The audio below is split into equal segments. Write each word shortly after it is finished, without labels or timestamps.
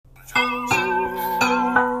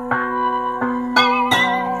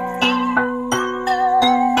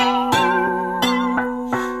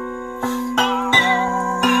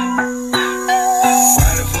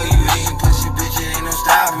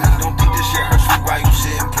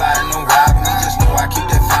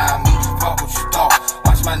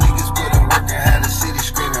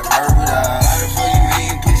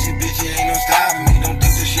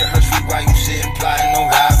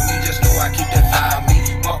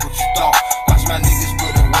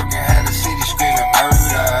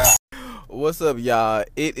What's up, y'all?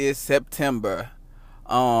 It is September,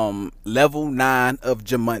 level 9 of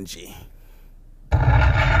Jumanji.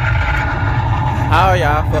 How are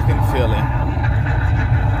y'all fucking feeling?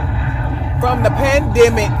 From the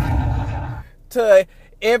pandemic to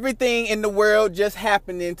everything in the world just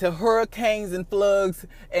happening, to hurricanes and floods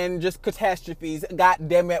and just catastrophes. God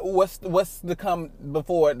damn it, what's to come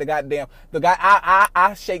before the goddamn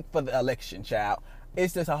I shake for the election, child.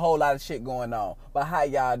 It's just a whole lot of shit going on. But how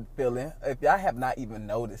y'all feeling? If y'all have not even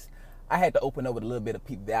noticed, I had to open up with a little bit of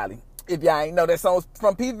P Valley. If y'all ain't know that song's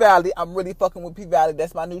from P Valley, I'm really fucking with P Valley.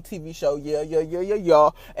 That's my new TV show. Yeah.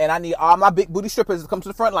 And I need all my big booty strippers to come to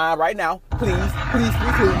the front line right now. Please.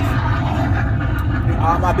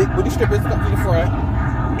 All my big booty strippers to come to the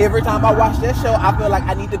front. Every time I watch that show, I feel like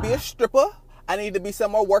I need to be a stripper. I need to be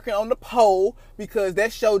somewhere working on the pole because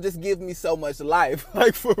that show just gives me so much life.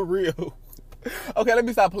 Like, for real. Okay, let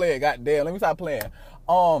me stop playing. Goddamn, let me stop playing.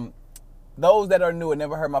 Those that are new and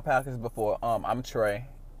never heard my podcast before, I'm Trey,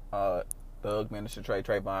 Thug Minister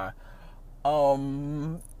Trayvon.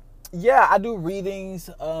 Yeah, I do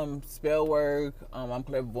readings, spell work. I'm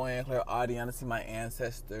clairvoyant, clairaudient. I see my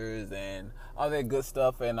ancestors and all that good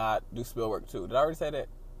stuff, and I do spell work too. Did I already say that?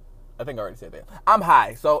 I think I already said that. I'm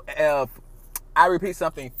high, so if I repeat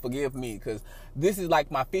something, forgive me, because this is like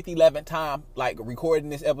my 11th time like recording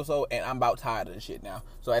this episode, and I'm about tired of this shit now.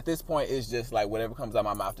 So at this point, it's just like whatever comes out of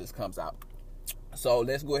my mouth just comes out. So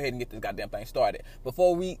let's go ahead and get this goddamn thing started.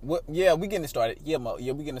 Before we getting it started. We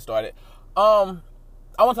getting it started. I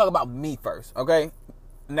want to talk about me first, okay?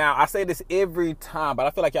 Now, I say this every time, but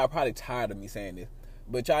I feel like y'all probably tired of me saying this.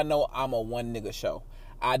 But y'all know I'm a one nigga show.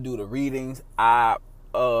 I do the readings. I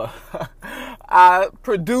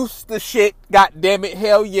produce the shit. God damn it,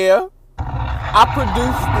 hell yeah. I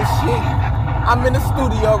produce the shit. I'm in the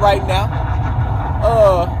studio right now.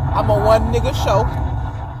 I'm a one nigga show.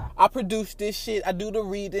 I produce this shit. I do the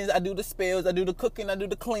readings. I do the spells. I do the cooking. I do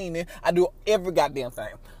the cleaning. I do every goddamn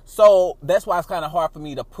thing. So that's why it's kind of hard for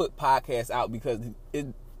me to put podcasts out, because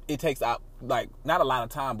it takes out like not a lot of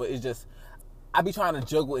time, but it's just I be trying to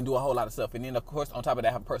juggle and do a whole lot of stuff. And then, of course, on top of that,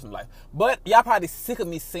 I have a personal life. But y'all probably sick of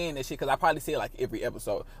me saying this shit, because I probably say it like every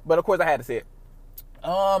episode. But, of course, I had to say it.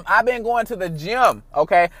 I've been going to the gym,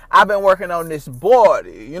 okay? I've been working on this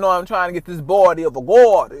body. You know, I'm trying to get this body of a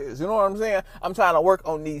goddess. You know what I'm saying? I'm trying to work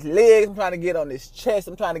on these legs. I'm trying to get on this chest.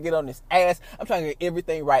 I'm trying to get on this ass. I'm trying to get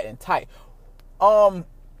everything right and tight. I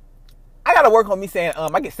got to work on me saying,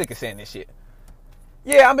 I get sick of saying this shit.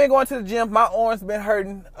 Yeah, I've been going to the gym. My arms been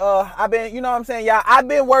hurting. I've been, you know what I'm saying, y'all? I've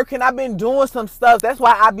been working. I've been doing some stuff. That's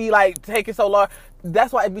why I be like taking so long.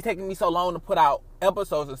 That's why it be taking me so long to put out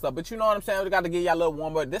episodes and stuff. But you know what I'm saying? We got to get y'all a little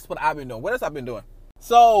warmer. That's what I've been doing. What else I've been doing?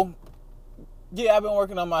 So, yeah, I've been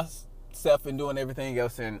working on myself and doing everything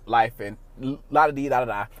else in life and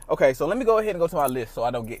la-da-dee-da-da-da. Okay, so let me go ahead and go to my list so I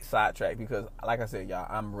don't get sidetracked, because, like I said, y'all,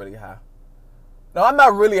 I'm really high. No, I'm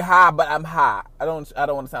not really high, but I'm high. I don't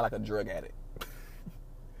want to sound like a drug addict.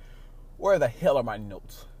 Where the hell are my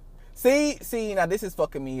notes? See, now this is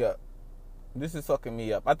fucking me up. I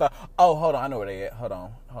thought, oh, hold on, I know where they at. Hold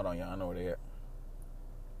on, y'all, I know where they at.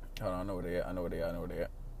 I know where they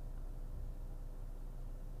at.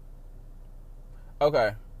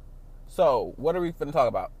 Okay, so what are we finna talk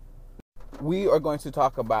about? We are going to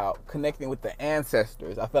talk about connecting with the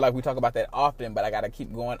ancestors. I feel like we talk about that often, but I gotta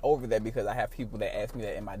keep going over that because I have people that ask me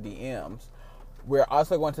that in my DMs. We're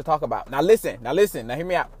also going to talk about, now listen, hear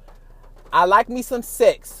me out. I like me some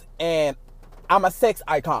sex, and I'm a sex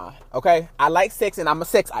icon, okay? I like sex, and I'm a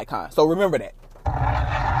sex icon. So remember that.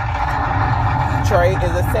 Trey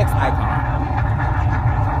is a sex icon.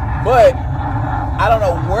 But I don't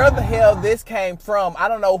know where the hell this came from. I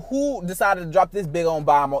don't know who decided to drop this big on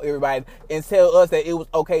bomb on everybody and tell us that it was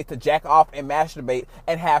okay to jack off and masturbate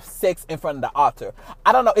and have sex in front of the altar.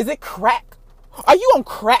 I don't know. Is it crack? Are you on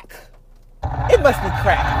crack? It must be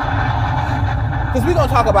crack. Because we're going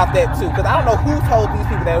to talk about that too. Because I don't know who told these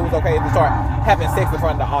people that it was okay to start having sex in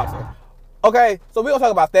front of the altar. Okay, so we're going to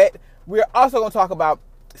talk about that. We're also going to talk about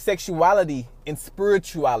sexuality and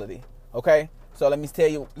spirituality. Okay, so let me tell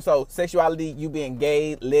you. So sexuality, you being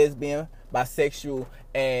gay, lesbian, bisexual,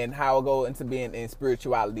 and how I go into being in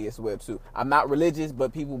spirituality as well too. I'm not religious,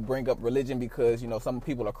 but people bring up religion because, you know, some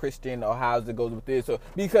people are Christian, or how it goes with this, or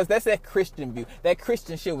because that's that Christian view. That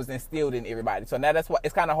Christian shit was instilled in everybody. So now that's why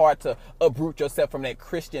it's kind of hard to uproot yourself from that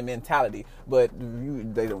Christian mentality. But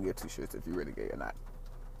they don't give two shits if you're really gay or not.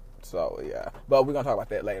 So yeah, but we're gonna talk about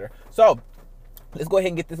that later. So let's go ahead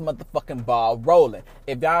and get this motherfucking ball rolling.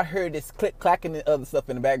 If y'all heard this click clacking and other stuff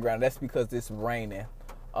in the background, that's because it's raining.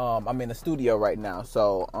 I'm in the studio right now,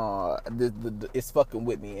 so it's fucking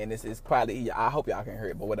with me, and it's probably, I hope y'all can hear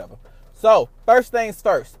it, but whatever. So first things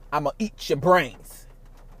first, I'm gonna eat your brains.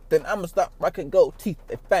 Then I'm gonna start rocking gold teeth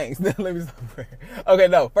and fangs. Let me stop. Okay,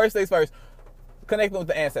 no. First things first. Connecting with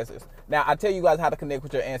the ancestors. Now, I tell you guys how to connect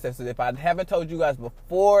with your ancestors. If I haven't told you guys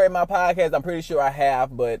before in my podcast, I'm pretty sure I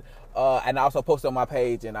have, but and I also posted on my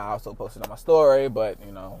page, and I also posted on my story, but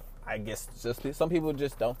you know, I guess just some people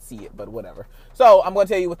just don't see it, but whatever. So I'm going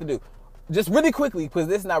to tell you what to do. Just really quickly, because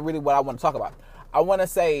this is not really what I want to talk about. I want to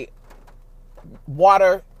say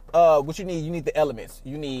water, what you need the elements.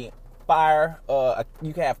 You need fire,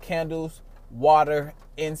 you can have candles, water,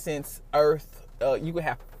 incense, earth, you can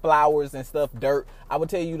have flowers and stuff, dirt. I would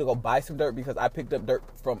tell you to go buy some dirt, because I picked up dirt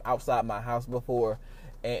from outside my house before,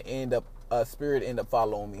 and spirit ended up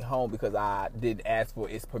following me home because I didn't ask for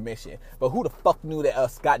its permission. But who the fuck knew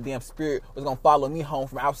that goddamn spirit was gonna follow me home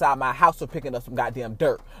from outside my house for picking up some goddamn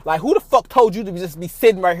dirt? Like, who the fuck told you to just be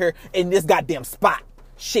sitting right here in this goddamn spot?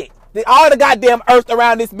 Shit. All the goddamn earth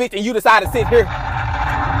around this bitch, and you decided to sit here. But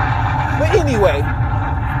anyway,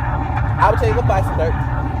 I would tell you to go buy some dirt.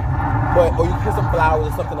 Or you can put some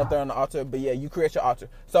flowers or something up there on the altar. But yeah, you create your altar.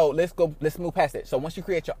 So let's move past it. So once you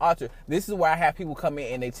create your altar, this is where I have people come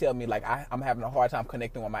in and they tell me, like, I'm having a hard time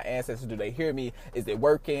connecting with my ancestors. Do they hear me? Is it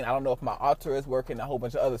working? I don't know if my altar is working, a whole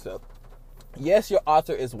bunch of other stuff. Yes, your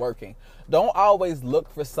altar is working. Don't always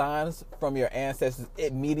look for signs from your ancestors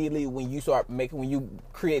immediately when you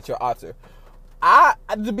create your altar.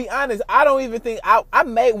 To be honest, I don't even think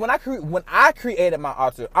when I created my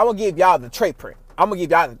altar, I'm gonna give y'all the trait print. I'm gonna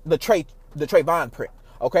give y'all the Trayvon print.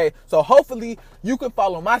 Okay, so hopefully you can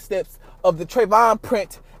follow my steps of the Trayvon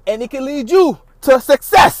print, and it can lead you to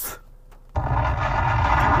success.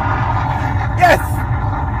 Yes,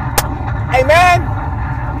 amen,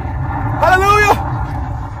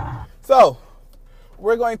 hallelujah. So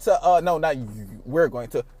we're going to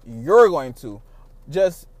you're going to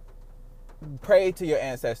just pray to your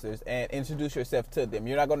ancestors and introduce yourself to them.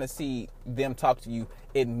 You're not going to see them talk to you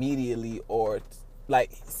immediately or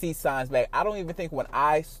like see signs back. I don't even think when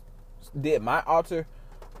I did my altar,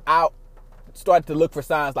 I started to look for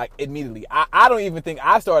signs like immediately. I don't even think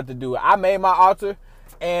I started to do it. I made my altar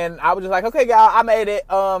and I was just like, okay, y'all, I made it.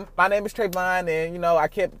 My name is Trayvon, and you know, I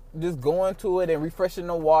kept just going to it and refreshing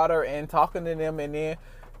the water and talking to them, and then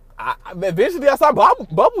eventually I saw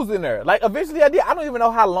bubbles in there. Like, eventually I did. I don't even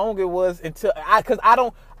know how long it was until I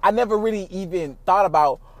never really even thought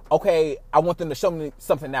about, okay, I want them to show me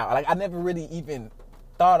something now. Like, I never really even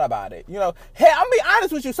thought about it. You know, hey, I'm gonna be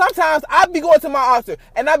honest with you. Sometimes I'd be going to my altar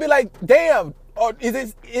and I'd be like, damn, or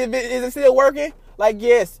is it still working? Like,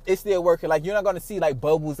 yes, it's still working. Like, you're not going to see like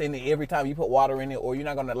bubbles in it every time you put water in it, or you're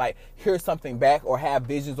not going to like hear something back or have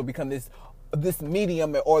visions or become this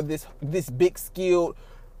medium or this big skilled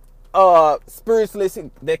spiritualist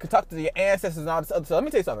that could talk to your ancestors and all this other stuff. Let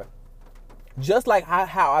me tell you something. Just like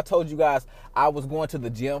how I told you guys I was going to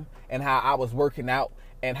the gym and how I was working out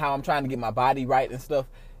and how I'm trying to get my body right and stuff,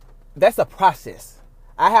 that's a process.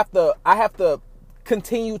 I have to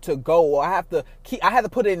continue to go, or I have to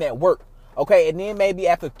put in that work. Okay, and then maybe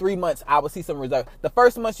after 3 months I will see some results. The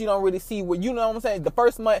first month you don't really see what, you know what I'm saying? The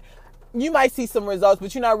first month you might see some results,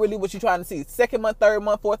 but you're not really what you're trying to see. Second month, third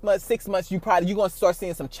month, fourth month, 6 months, you're going to start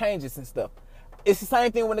seeing some changes and stuff. It's the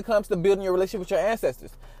same thing when it comes to building your relationship with your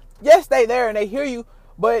ancestors. Yes, they there and they hear you,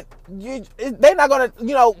 but they're not going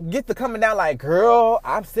to, get to coming down like, girl,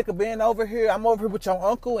 I'm sick of being over here. I'm over here with your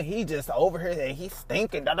uncle and he just over here and he's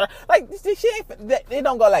stinking. Like, they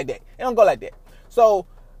don't go like that. It don't go like that. So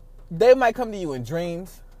they might come to you in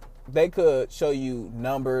dreams. They could show you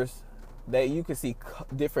numbers. That you could see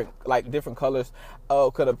different colors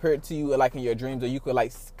could appear to you like in your dreams, or you could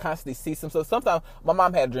like constantly see some. So sometimes my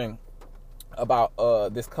mom had a dream about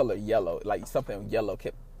this color yellow, like something yellow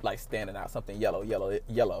kept like standing out, something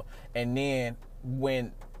yellow. And then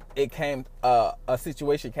when it came, a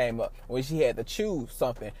situation came up when she had to choose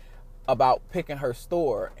something about picking her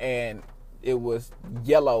store, and it was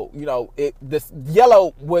yellow.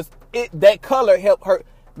 That color helped her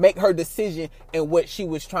make her decision in what she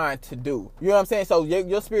was trying to do. You know what I'm saying? So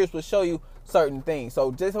your spirits will show you certain things.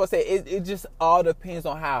 So just what I said, it just all depends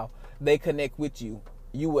on how they connect with you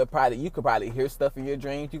you could probably hear stuff in your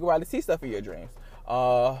dreams. You could probably see stuff in your dreams.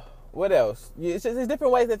 What else? It's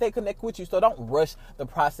different ways that they connect with you. So don't rush the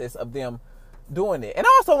process of them doing it. And I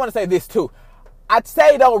also want to say this too. I'd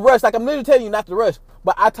say don't rush. Like, I'm literally telling you not to rush.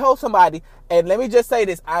 But I told somebody, and let me just say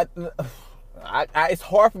this. It's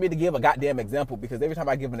hard for me to give a goddamn example, because every time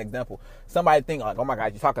I give an example, somebody think like, oh my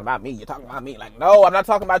God, you're talking about me. You're talking about me. Like, no, I'm not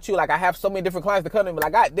talking about you. Like, I have so many different clients that come to me.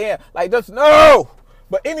 Like, goddamn. Like, just no.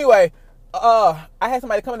 But anyway, I had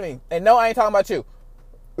somebody come to me, and no, I ain't talking about you.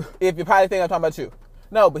 If you probably think I'm talking about you.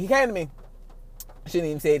 No, but he came to me. Shouldn't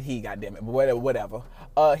even said he, goddamn it, but whatever.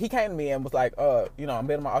 He came to me and was like, I'm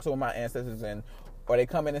building my altar with my ancestors, or they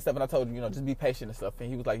come in and stuff, and I told him, just be patient and stuff. And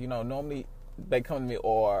he was like, normally they come to me,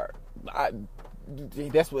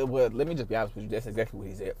 that's what, let me just be honest with you, that's exactly what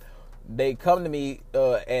he said. They come to me,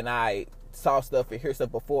 and I saw stuff and hear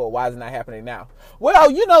stuff before. Why is it not happening now?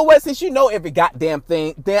 Well, you know what? Since you know every goddamn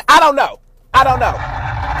thing, then I don't know.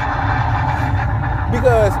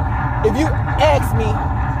 Because if you ask me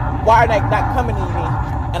why are they not coming to me,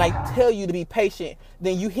 and I tell you to be patient,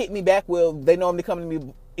 then you hit me back, well, they normally come to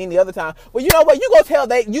me any other time. Well, you know what? You go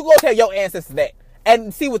tell your ancestors that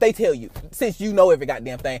and see what they tell you, since you know every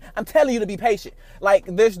goddamn thing. I'm telling you to be patient. Like,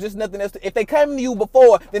 there's just nothing else. If they come to you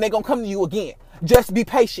before, then they're going to come to you again. Just be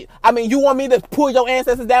patient. I mean, you want me to pull your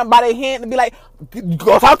ancestors down by their hand and be like,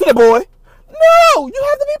 go talk to the boy? No, you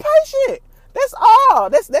have to be patient. That's all.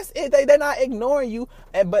 That's it. They're not ignoring you.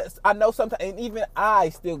 But I know sometimes, and even I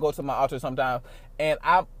still go to my altar sometimes, and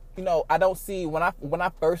I don't see, when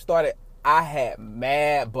I first started, I had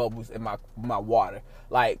mad bubbles in my water.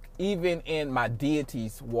 Like, even in my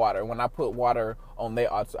deity's water, when I put water on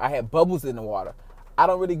their altar, I had bubbles in the water. I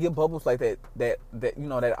don't really get bubbles like that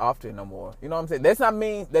often no more. You know what I'm saying? That's not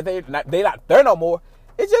mean that they're not there no more.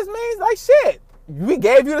 It just means, like, shit, we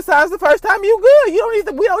gave you the signs the first time, you good.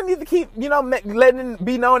 We don't need to keep, letting it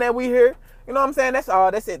be known that we here. You know what I'm saying? That's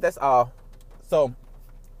all. That's it. That's all. So,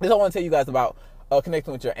 this I want to tell you guys about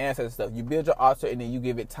connecting with your ancestors stuff. You build your altar, and then you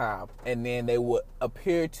give it time, and then they will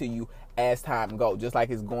appear to you as time goes. Just like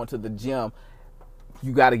it's going to the gym,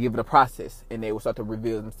 you got to give it a process, and they will start to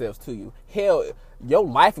reveal themselves to you. Hell, your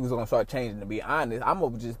life is going to start changing, to be honest. I'm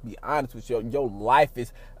going to just be honest with you. Your life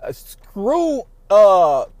is screw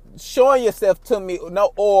showing yourself to me,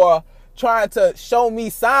 or trying to show me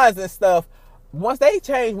signs and stuff. Once they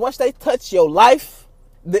change, once they touch your life,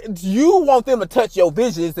 you want them to touch your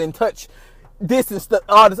visions and touch this and stuff,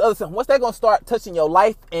 all this other stuff. Once they're going to start touching your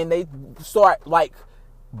life, and they start, like,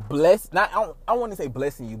 I don't want to say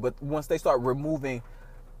blessing you, but once they start removing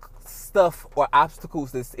stuff or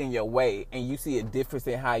obstacles that's in your way, and you see a difference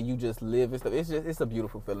in how you just live and stuff, it's a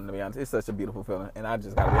beautiful feeling, to be honest. It's such a beautiful feeling, and I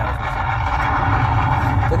just gotta be honest with you.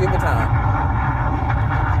 So give it time,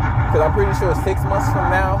 because I'm pretty sure 6 months from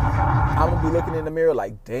now, I'm gonna be looking in the mirror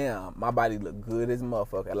like, damn, my body look good as a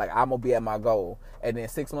motherfucker. Like, I'm gonna be at my goal, and then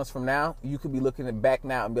 6 months from now, you could be looking back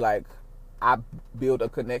now and be like, I build a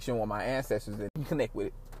connection with my ancestors, and you connect with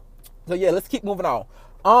it. So yeah, let's keep moving on.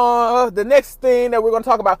 The next thing that we're going to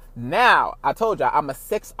talk about now, I told y'all I'm a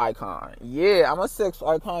sex icon. Yeah, I'm a sex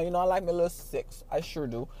icon. I like my little sex. I sure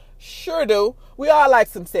do. We all like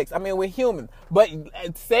some sex. I mean, we're human. But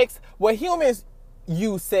humans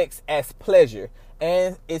use sex as pleasure,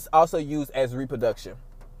 and it's also used as reproduction.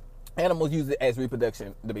 Animals use it as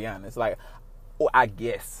reproduction, to be honest. Like, I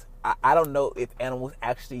guess. I don't know if animals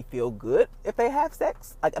actually feel good if they have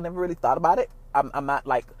sex. Like, I never really thought about it. I'm not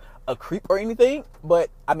like a creep or anything,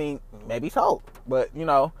 but I mean, maybe so. But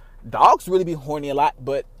dogs really be horny a lot.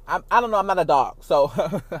 But I don't know. I'm not a dog, so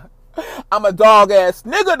I'm a dog ass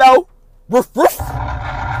nigga though. Roof, roof.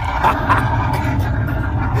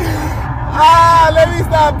 Let me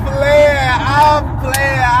stop playing.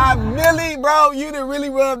 I'm Millie, bro. You done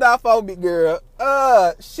really rubbed off on me, girl.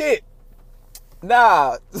 Shit.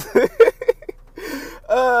 Nah.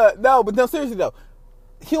 No, but no, seriously though.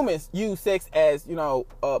 Humans use sex as,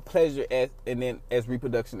 pleasure and then as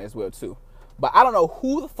reproduction as well too. But I don't know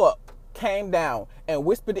who the fuck came down and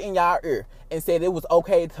whispered in y'all ear and said it was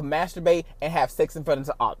okay to masturbate and have sex in front of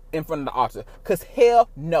the altar. Cause hell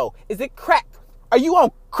no. Is it crack? Are you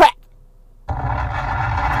on crack?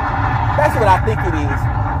 That's what I think it is,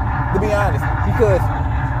 to be honest. Because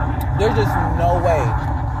there's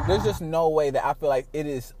just no way that I feel like it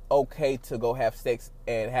is okay to go have sex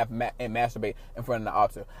and and masturbate in front of the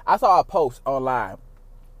altar. I saw a post online.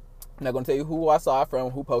 I'm not gonna tell you who I saw it from,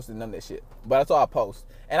 who posted none of that shit. But I saw a post,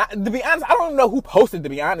 and to be honest, I don't even know who posted. To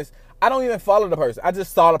be honest, I don't even follow the person. I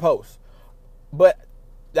just saw the post, but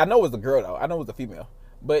I know it was a girl though. I know it was a female,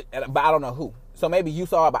 but I don't know who. So maybe you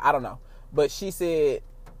saw it, but I don't know. But she said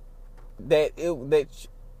that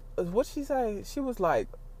what she say? She was like,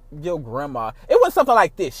 your grandma. It was something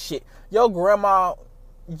like this shit. Your grandma,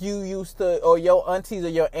 you used to, or your aunties or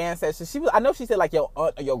your ancestors. I know she said like your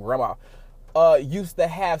aunt or your grandma, used to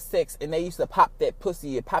have sex and they used to pop that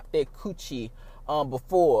pussy and pop that coochie,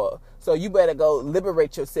 before. So you better go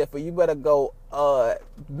liberate yourself, or you better go,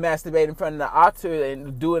 masturbate in front of the altar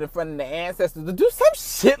and do it in front of the ancestors, to do some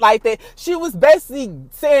shit like that. She was basically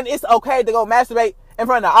saying it's okay to go masturbate in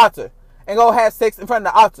front of the altar and go have sex in front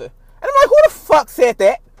of the altar. And I'm like, who the fuck said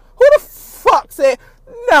that? Who the fuck said,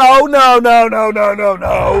 no. Hell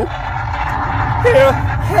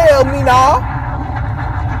me no.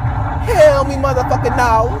 Hell me motherfucking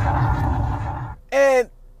no. And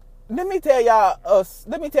let me tell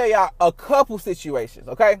y'all a couple situations,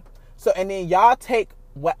 okay? So, and then y'all take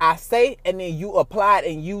what I say and then you apply it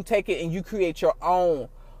and you take it and you create your own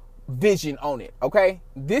vision on it, okay?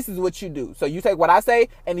 This is what you do. So you take what I say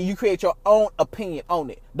and then you create your own opinion on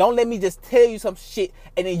it. Don't let me just tell you some shit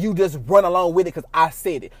and then you just run along with it because I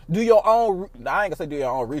said it. Do your own, I ain't gonna say do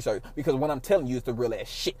your own research, because when I'm telling you it's the real ass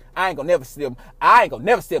shit. I ain't gonna never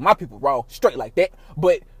steer my people wrong straight like that.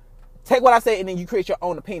 But take what I say and then you create your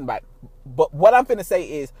own opinion about it. But what I'm finna say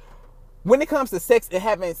is, when it comes to sex and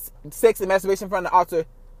having sex and masturbation in front of the altar,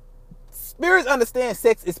 spirits understand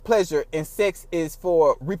sex is pleasure and sex is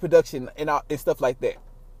for reproduction and stuff like that.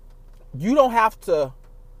 You don't have to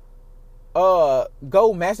go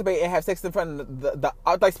masturbate and have sex in front of the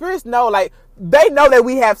like, spirits know, like, they know that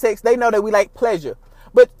we have sex, they know that we like pleasure.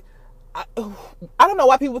 But I don't know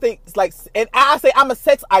why people think it's like, and I say I'm a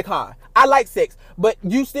sex icon. I like sex, but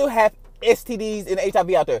you still have STDs and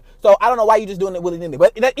HIV out there. So I don't know why you just doing it willy-nilly.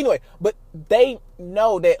 But anyway, but they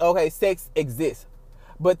know that, okay, sex exists.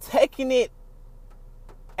 But taking it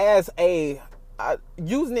as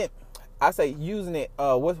using it how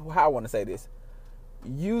I want to say this,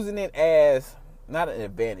 using it as not an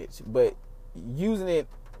advantage, but using it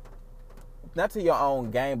not to your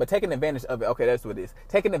own game, but taking advantage of it. Okay, that's what it is.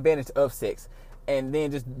 Taking advantage of sex and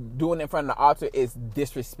then just doing it in front of the altar is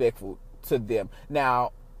disrespectful to them.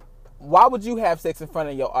 Now, why would you have sex in front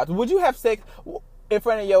of your altar? Would you have sex in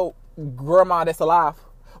front of your grandma that's alive?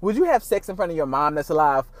 Would you have sex in front of your mom that's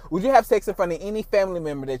alive? Would you have sex in front of any family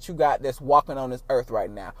member that you got that's walking on this earth right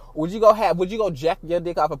now? Would you go jack your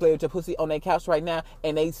dick off and play with your pussy on their couch right now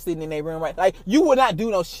and they sitting in their room right? Like, you would not do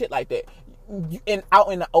no shit like that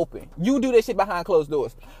out in the open. You do this shit behind closed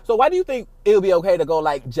doors. So why do you think it'll be okay to go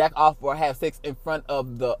like jack off or have sex in front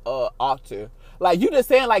of the altar? Like, you just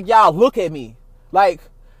saying like, y'all look at me. Like,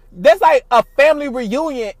 that's like a family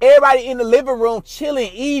reunion. Everybody in the living room chilling,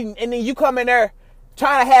 eating, and then you come in there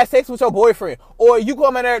trying to have sex with your boyfriend, or you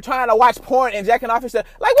come in there trying to watch porn and jacking off and stuff.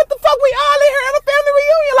 Like, what the fuck? We all in here at a family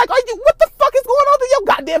reunion. Like, what the fuck is going on through your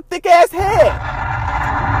goddamn thick ass head?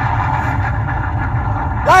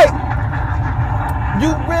 Like,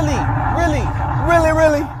 you really.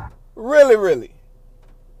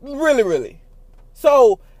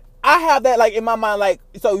 So I have that like in my mind. Like,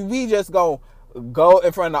 so we just go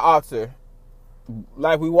in front of the altar,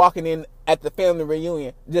 like we walking in at the family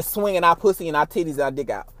reunion, just swinging our pussy and our titties and our dick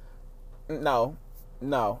out. No.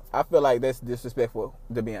 I feel like that's disrespectful,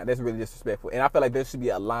 to be honest. That's really disrespectful. And I feel like there should be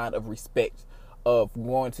a line of respect of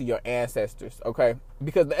going to your ancestors, okay?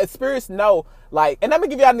 Because the spirits know, like, and let me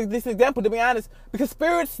give y'all this example, to be honest, because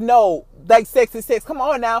spirits know, like, sex is sex. Come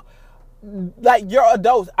on now. Like, you're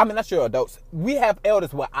adults. I mean, not your adults. We have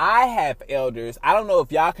elders. Well, I have elders. I don't know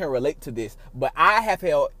if y'all can relate to this, but I have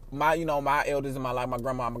held my elders in my life, my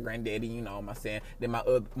grandma, my granddaddy, you know what I'm saying? Then my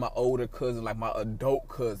older cousins, like my adult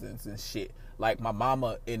cousins and shit. Like my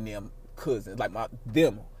mama and them cousins, like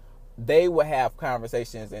they would have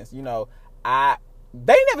conversations, and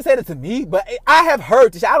they never said it to me, but I have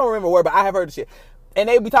heard this shit. I don't remember word, but I have heard this shit. And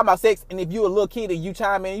they be talking about sex, and if you a little kid and you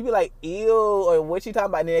chime in, you be like, ew, or what you talking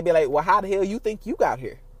about? And then they be like, well, how the hell you think you got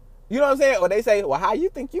here? You know what I'm saying? Or they say, well, how you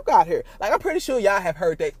think you got here? Like, I'm pretty sure y'all have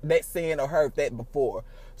heard that saying or heard that before.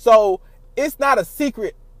 So it's not a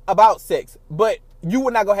secret about sex, but you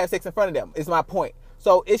would not go have sex in front of them, is my point.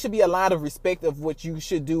 So it should be a line of respect of what you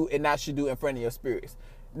should do and not should do in front of your spirits.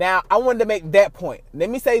 Now, I wanted to make that point. Let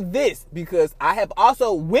me say this, because I have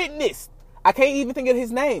also witnessed, I can't even think of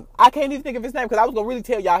his name. Because I was going to really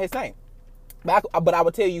tell y'all his name. But I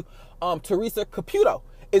would tell you, Teresa Caputo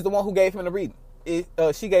is the one who gave him the reading.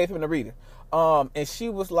 She gave him the reading. And she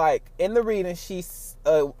was like, in the reading, she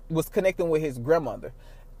was connecting with his grandmother.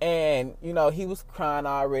 And, he was crying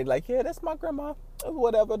already, like, yeah, that's my grandma,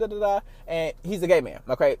 whatever, da-da-da. And he's a gay man,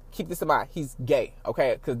 okay? Keep this in mind. He's gay,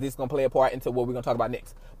 okay? Because this is going to play a part into what we're going to talk about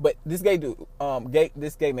next. But this gay dude,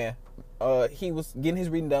 this gay man, he was getting his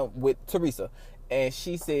reading done with Teresa. And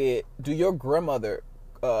she said, do your grandmother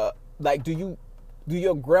like, do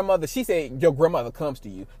your grandmother, she said your grandmother comes to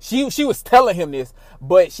you. She was telling him this,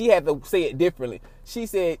 but she had to say it differently. She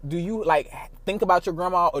said, do you like think about your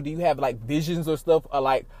grandma, or do you have like visions or stuff, or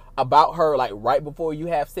like about her, like right before you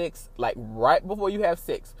have sex? Like right before you have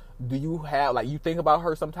sex, do you have like, you think about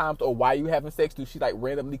her sometimes, or while you having sex, do she like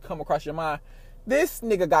randomly come across your mind? This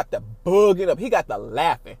nigga got the bugging up. He got the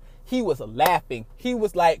laughing. He was laughing. He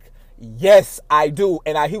was like, yes, I do.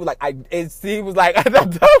 And he was like, he was like, I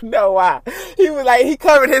don't know why. He was like, he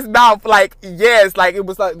covered his mouth like, yes, like it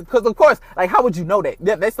was like, because of course, like, how would you know that?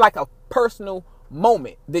 That's like a personal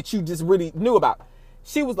moment that you just really knew about.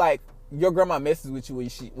 She was like, your grandma messes with you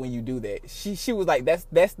when you do that. She was like,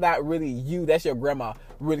 that's not really you. That's your grandma.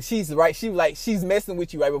 Really, she's right. She was like, she's messing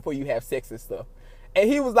with you right before you have sex and stuff. And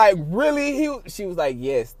he was like, really? She was like,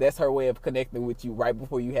 yes, that's her way of connecting with you right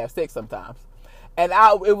before you have sex sometimes. And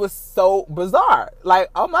it was so bizarre. Like,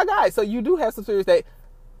 oh my God. So you do have some serious that,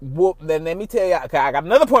 well, then let me tell you, okay, I got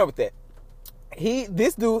another point with that.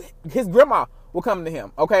 This dude, his grandma will come to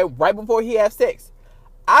him, okay, right before he has sex.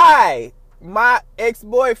 My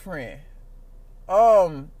ex-boyfriend,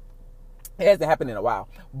 it hasn't happened in a while,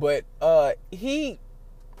 but I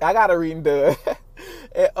got a reading done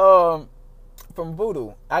from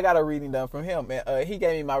Voodoo. I got a reading done from him, and he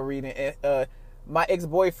gave me my reading, and my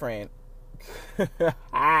ex-boyfriend, and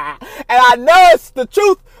I know it's the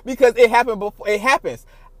truth because it happened before. It happens.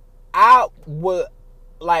 I would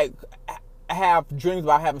like have dreams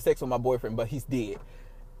about having sex with my boyfriend, but he's dead.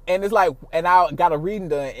 And it's like, and I got a reading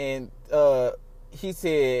done, and he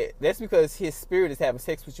said that's because his spirit is having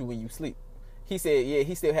sex with you when you sleep. He said, yeah,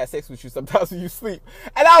 he still has sex with you sometimes when you sleep.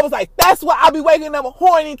 And I was like, that's why I be waking up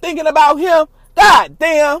horny thinking about him. God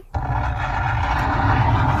damn.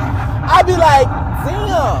 I be like,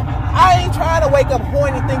 damn, I ain't trying to wake up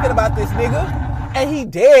horny thinking about this nigga. And he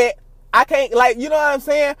dead. I can't, like, you know what I'm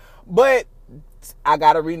saying? But I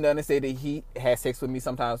got a reading done and say that he has sex with me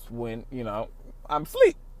sometimes when, you know, I'm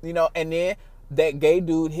asleep. You know, and then that gay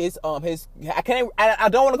dude, I don't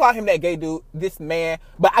want to call him that gay dude, this man,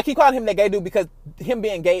 but I keep calling him that gay dude because him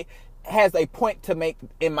being gay has a point to make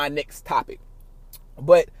in my next topic.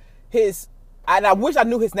 But and I wish I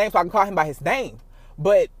knew his name so I can call him by his name,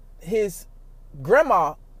 but his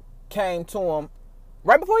grandma came to him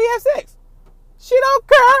right before he had sex. She don't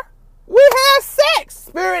care. We have sex.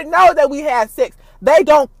 Spirit knows that we have sex. They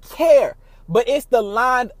don't care. But it's the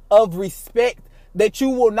line of respect that you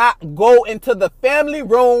will not go into the family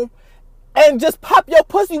room and just pop your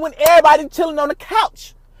pussy when everybody chilling on the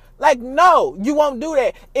couch. Like, no, you won't do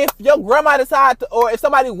that. If your grandma decides to, or if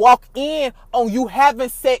somebody walk in on you having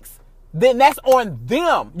sex, then that's on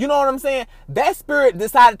them. You know what I'm saying? That spirit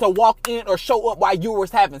decided to walk in or show up while you were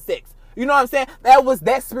having sex. You know what I'm saying? That was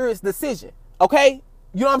that spirit's decision. Okay?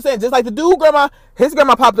 You know what I'm saying? Just like the dude grandma, his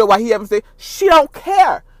grandma popped up while he having sex. She don't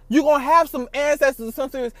care. You're going to have some ancestors or some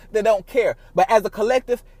spirits that don't care. But as a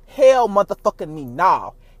collective, hell motherfucking me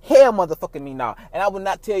nah. Hell motherfucking me nah. And I would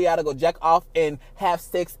not tell y'all to go jack off and have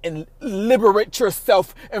sex and liberate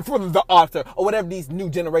yourself in front of the altar or whatever these new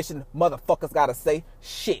generation motherfuckers got to say.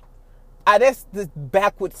 Shit. That's the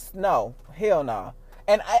backwards. No. Hell nah.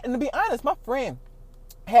 And to be honest, my friend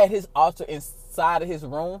had his altar inside of his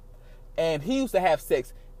room. And he used to have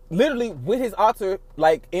sex literally with his altar,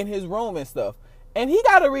 like in his room and stuff. And he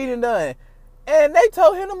got a reading done. And they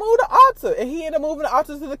told him to move the altar. And he ended up moving the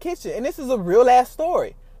altar to the kitchen. And this is a real ass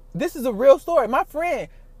story. This is a real story. My friend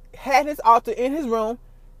had his altar in his room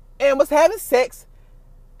and was having sex.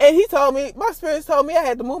 And he told me, my spirits told me I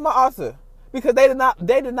had to move my altar. Because they did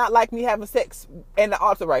not like me having sex in the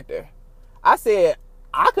altar right there. I said,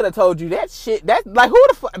 I could have told you that shit. That's like, who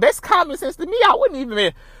the fuck? That's common sense to me. I wouldn't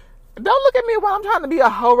even. Don't look at me while I'm trying to be a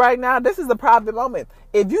hoe right now. This is a private moment.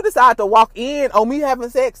 If you decide to walk in on me having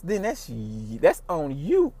sex, then that's on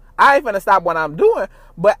you. I ain't finna stop what I'm doing,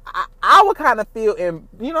 but I would kind of feel, you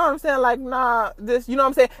know what I'm saying? Like, nah, this, you know what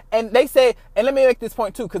I'm saying? And they say, and let me make this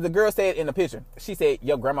point too, because the girl said in the picture, she said,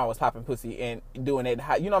 your grandma was popping pussy and doing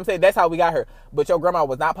that. You know what I'm saying? That's how we got her. But your grandma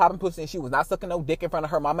was not popping pussy and she was not sucking no dick in front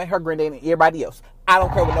of her mama and her granddad and everybody else. I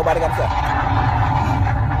don't care what nobody got to say.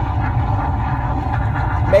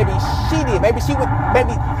 Maybe she did.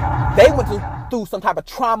 Maybe they went through some type of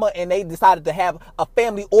trauma and they decided to have a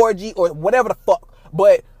family orgy or whatever the fuck.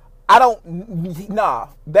 But I don't, nah,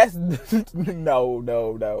 that's, no.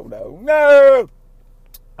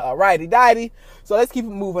 Alrighty, dighty. So let's keep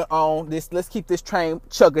moving on. Let's keep this train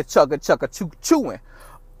chewing.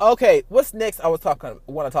 Okay, what's next I want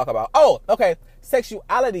to talk about? Oh, okay,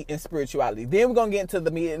 sexuality and spirituality. Then we're going to get into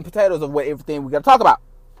the meat and potatoes of what everything we're going to talk about.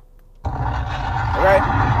 Okay?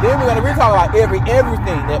 Then we're going to really talk about everything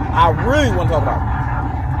that I really want to talk about.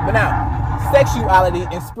 But now, sexuality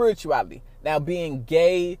and spirituality. Now, being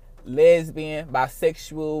gay, lesbian,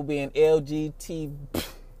 bisexual, being LGTP.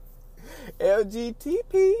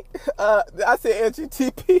 I said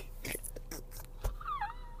LGTP.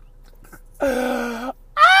 I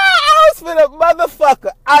was for the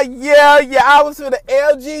motherfucker. Yeah. I was for the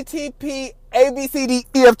LGTP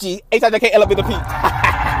ABCDEFG HIJKLMNOP.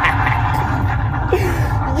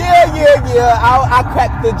 Yeah. I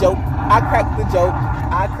cracked the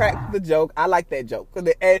joke. I like that joke.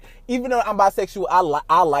 And even though I'm bisexual,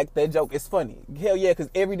 I like that joke. It's funny. Hell yeah, because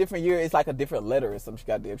every different year it's like a different letter or some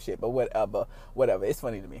goddamn shit. But whatever. It's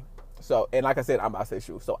funny to me. So, and like I said, I'm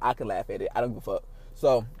bisexual, so I can laugh at it. I don't give a fuck.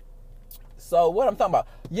 So what I'm talking about?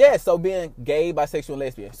 Yeah, so being gay, bisexual, and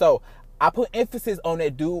lesbian. So I put emphasis on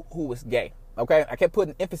that dude who was gay. Okay? I kept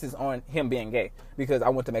putting emphasis on him being gay because I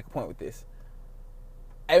want to make a point with this.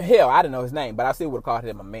 And hell, I didn't know his name, but I still would have called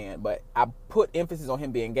him a man. But I put emphasis on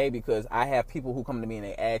him being gay because I have people who come to me and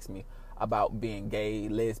they ask me about being gay,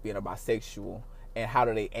 lesbian, or bisexual, and how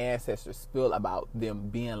do their ancestors feel about them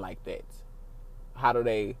being like that? How do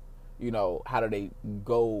they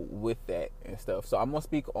go with that and stuff? So I'm gonna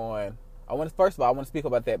speak on. First of all, I want to speak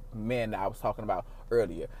about that man that I was talking about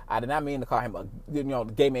earlier. I did not mean to call him a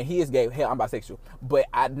gay man. He is gay. Hell, I'm bisexual. But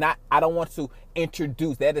I don't want to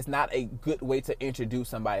introduce. That is not a good way to introduce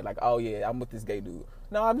somebody. Like, oh yeah, I'm with this gay dude.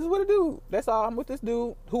 No, I'm just with a dude. That's all. I'm with this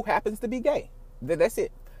dude who happens to be gay. That's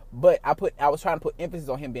it. But I was trying to put emphasis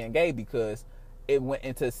on him being gay because it went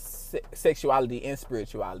into sexuality and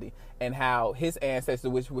spirituality, and how his ancestor,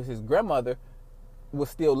 which was his grandmother, was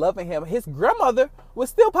still loving him. His grandmother was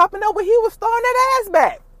still popping up when he was throwing that ass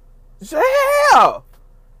back. Hell,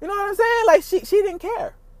 you know what I'm saying? Like she didn't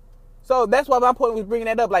care. So that's why my point was bringing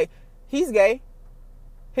that up. Like, he's gay.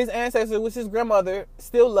 His ancestor, which his grandmother,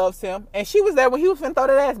 still loves him, and she was there when he was finna throw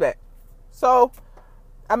that ass back. So,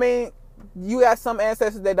 I mean, you got some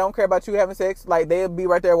ancestors that don't care about you having sex. Like, they'll be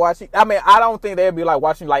right there watching. I mean, I don't think they'll be like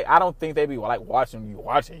watching. Like, I don't think they'd be like watching you.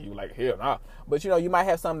 Like, hell nah. But you might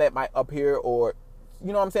have some that might appear, or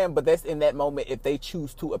you know what I'm saying? But that's in that moment if they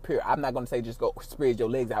choose to appear. I'm not going to say just go spread your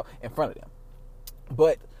legs out in front of them.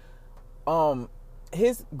 But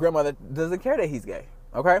his grandmother doesn't care that he's gay.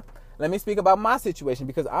 Okay? Let me speak about my situation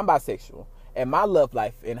because I'm bisexual and my love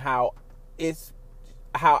life and how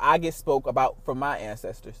I get spoke about from my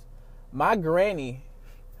ancestors. My granny,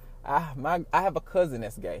 I have a cousin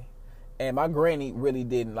that's gay, and my granny really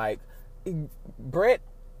didn't like Brett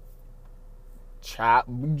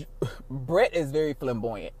is very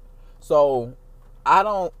flamboyant. So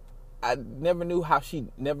I never knew how she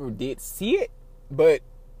never did see it, but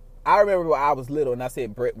I remember when I was little and I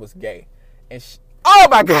said Brett was gay, and oh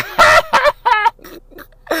my god.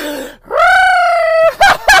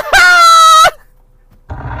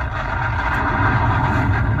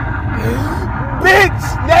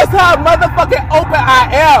 Bitch, that's how motherfucking open I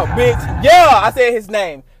am, bitch. Yeah, I said his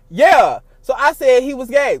name. Yeah. So I said he was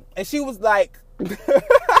gay, and she was like,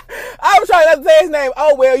 I was trying not to say his name.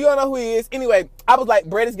 Oh, well, you don't know who he is. Anyway, I was like,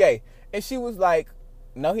 Brett is gay. And she was like,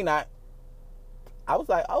 no, he not. I was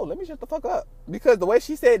like, oh, let me shut the fuck up. Because the way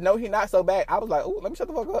she said, no, he not so bad, I was like, oh, let me shut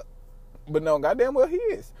the fuck up. But no, goddamn well he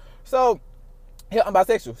is. So, yeah, I'm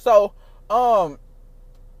bisexual. So, I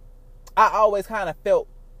always kind of felt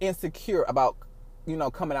insecure about,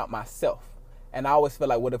 coming out myself. And I always feel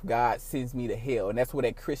like, what if God sends me to hell? And that's where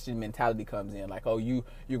that Christian mentality comes in. Like, oh, you're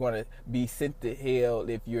going to be sent to hell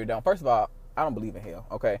if you're down. First of all, I don't believe in hell,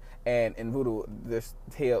 okay? And in voodoo, this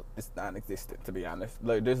hell is non-existent, to be honest.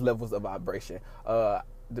 Like, there's levels of vibration.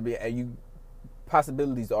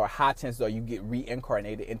 Possibilities or high chances are you get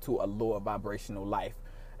reincarnated into a lower vibrational life.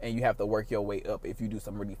 And you have to work your way up if you do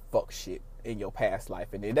some really fuck shit in your past life.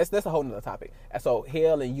 And then that's a whole nother topic. And so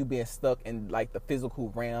hell and you being stuck in, like, the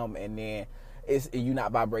physical realm, and then you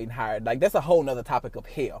not vibrating higher. Like, that's a whole nother topic of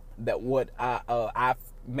hell. That what I've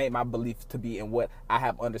made my beliefs to be, and what I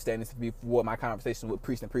have understandings to be for my conversations with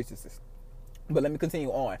priests and priestesses. But let me continue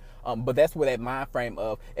on. But that's where that mind frame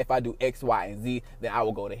of, if I do X, Y, and Z, then I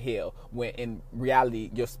will go to hell. When in reality,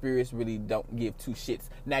 your spirits really don't give two shits.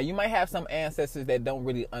 Now, you might have some ancestors that don't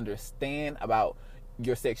really understand about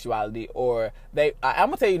your sexuality, or I'm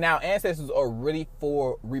gonna tell you now, ancestors are really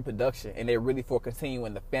for reproduction, and they're really for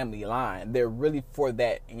continuing the family line. They're really for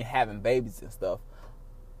that and having babies and stuff.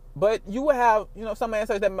 But you will have, some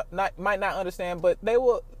ancestors that might not understand, but they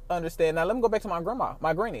will understand. Now, let me go back to my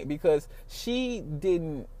granny, because she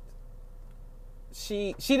didn't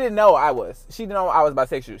know I was. She didn't know I was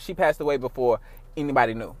bisexual. She passed away before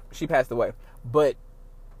anybody knew. She passed away. But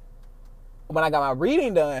when I got my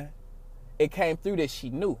reading done, it came through that she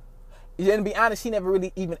knew. And to be honest, she never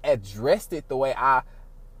really even addressed it the way I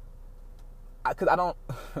because I don't.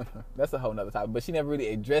 That's a whole nother topic. But she never really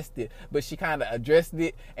addressed it. But she kind of addressed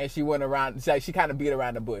it, and she went around. She kind of beat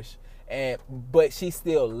around the bush. But she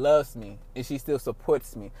still loves me, and she still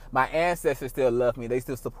supports me. My ancestors still love me. They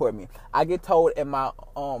still support me. I get told in my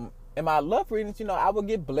love readings, you know, I will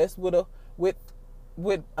get blessed with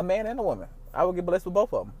a man and a woman. I will get blessed with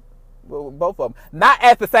both of them. Both of them. Not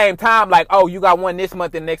at the same time, like, oh, you got one this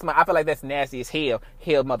month and next month. I feel like that's nasty as hell.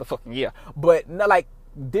 Hell motherfucking yeah. But not like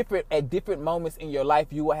at different moments in your life,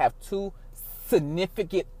 you will have two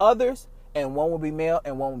significant others, and one will be male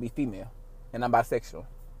and one will be female. And I'm bisexual.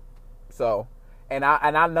 So, and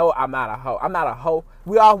I know I'm not a hoe. I'm not a hoe.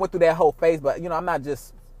 We all went through that whole phase, but, you know, I'm not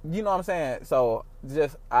just, you know what I'm saying? So,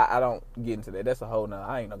 just, I don't get into that. That's a hoe now.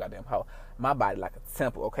 I ain't no goddamn hoe. My body like a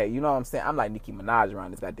temple, okay? You know what I'm saying? I'm like Nicki Minaj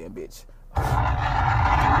around this goddamn bitch.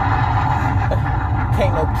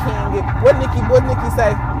 Can't no king. What Nicki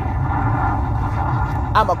say?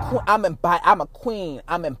 I'm a queen.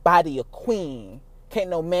 I'm embody a queen. Can't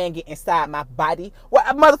no man get inside my body. What,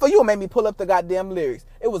 motherfucker, you gonna make me pull up the goddamn lyrics.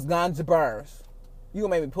 It was Ganja Burns. You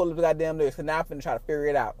gonna make me pull up the goddamn lyrics, so now I'm finna try to figure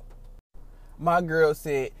it out. My girl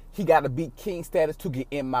said he gotta beat king status to get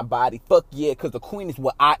in my body. Fuck yeah, cause the queen is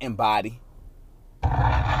what I embody.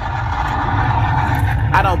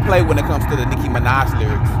 I don't play when it comes to the Nicki Minaj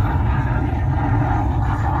lyrics.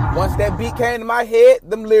 Once that beat came to my head,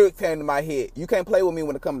 them lyrics came to my head. You can't play with me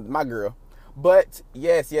when it comes to my girl. But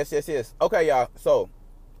yes. Okay, y'all. So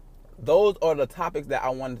those are the topics that I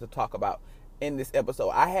wanted to talk about in this episode.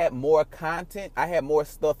 I had more content. I had more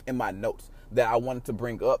stuff in my notes that I wanted to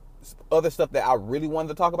bring up. Other stuff that I really wanted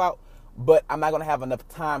to talk about. But I'm not going to have enough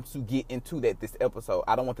time to get into that this episode.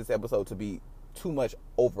 I don't want this episode to be too much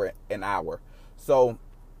over an hour. So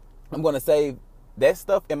I'm going to save that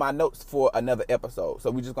stuff in my notes for another episode.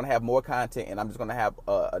 So we're just going to have more content, and I'm just going to have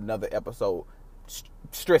another episode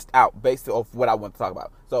stressed out based off what I want to talk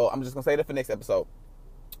about. So I'm just going to say that for next episode.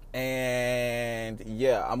 And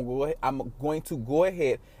yeah, I'm going to go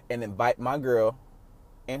ahead and invite my girl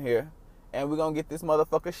in here, and we're going to get this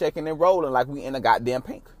motherfucker shaking and rolling like we in a goddamn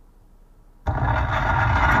pink. I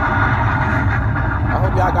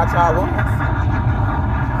hope y'all got y'all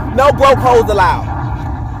ones. No broke hoes allowed.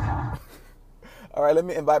 All right, let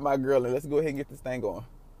me invite my girl and let's go ahead and get this thing going.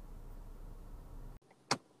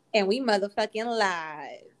 And we motherfucking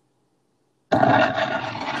live.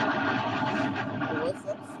 What's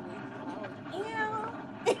up,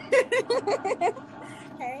 sweetie?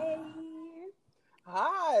 Hey.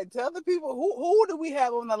 Hi. Tell the people, who do we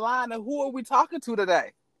have on the line and who are we talking to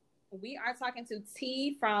today? We are talking to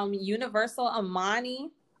T from Universal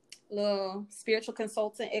Amani, little spiritual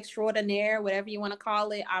consultant extraordinaire, whatever you want to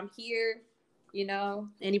call it. I'm here. You know,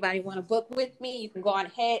 anybody want to book with me, you can go on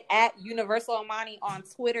ahead at Universal Amani on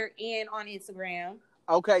Twitter and on Instagram.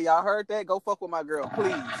 Okay, y'all heard that? Go fuck with my girl,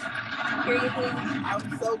 please. Seriously.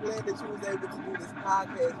 I'm so glad that you was able to do this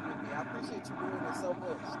podcast with me. I appreciate you doing it so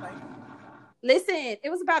much. Thank you. Listen, it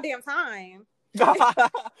was about damn time.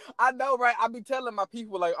 I know, right? I be telling my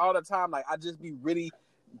people like all the time, like I just be really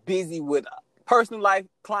busy with personal life,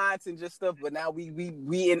 clients, and just stuff. But now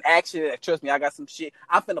we in action. Trust me, I got some shit.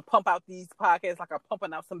 I'm finna pump out these podcasts like I'm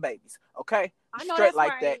pumping out some babies. Okay, I know straight that's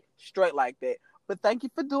like right. that, straight like that. But thank you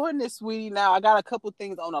for doing this, sweetie. Now I got a couple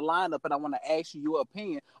things on the lineup, and I want to ask you your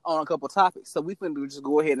opinion on a couple topics. So we finna just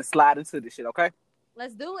go ahead and slide into this shit. Okay.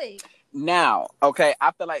 Let's do it. Now, okay,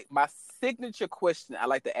 I feel like my signature question I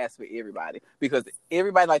like to ask for everybody, because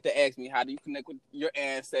everybody like to ask me, how do you connect with your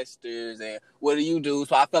ancestors and what do you do?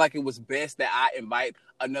 So I feel like it was best that I invite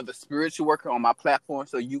another spiritual worker on my platform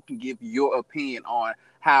so you can give your opinion on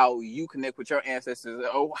how you connect with your ancestors,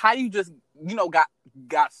 or how you just, you know, got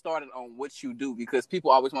started on what you do, because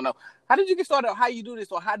people always want to know, how did you get started, or how you do this,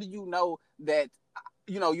 or how do you know that,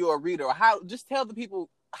 you know, you're a reader, or how, just tell the people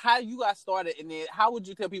how you got started, and then how would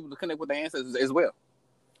you tell people to connect with their ancestors as well?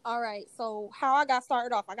 All right, so how I got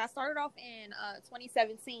started off in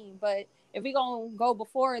 2017, but if we gonna go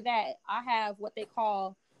before that, I have what they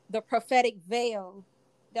call the prophetic veil.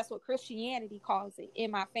 That's what Christianity calls it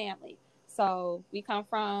in my family. So we come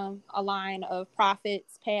from a line of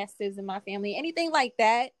prophets, pastors in my family, anything like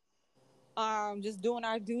that. Just doing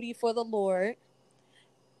our duty for the Lord.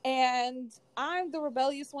 And I'm the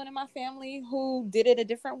rebellious one in my family who did it a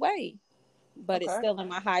different way, but It's still in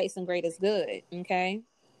my highest and greatest good. Okay.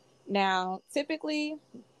 Now, typically,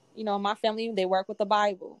 you know, my family, they work with the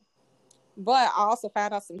Bible, but I also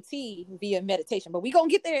found out some tea via meditation, but we gonna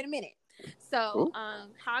get there in a minute. So,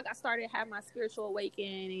 how I got started, had my spiritual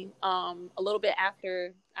awakening, a little bit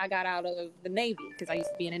after I got out of the Navy, because I used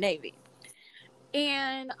to be in the Navy.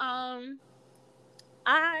 And,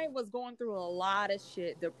 I was going through a lot of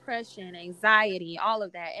shit, depression, anxiety, all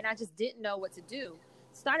of that. And I just didn't know what to do.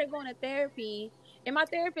 Started going to therapy. And my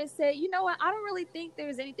therapist said, you know what? I don't really think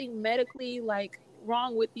there's anything medically like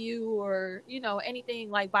wrong with you or, you know, anything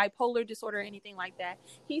like bipolar disorder or anything like that.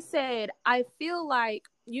 He said, I feel like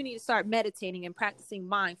you need to start meditating and practicing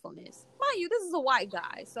mindfulness. Mind you, this is a white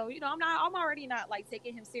guy. So, you know, I'm already not like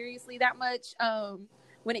taking him seriously that much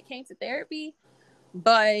when it came to therapy.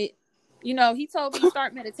 But you know, he told me to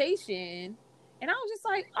start meditation, and I was just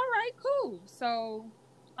like, all right, cool. So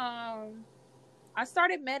I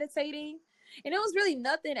started meditating, and it was really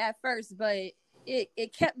nothing at first, but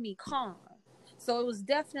it kept me calm. So it was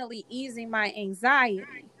definitely easing my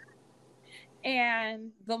anxiety.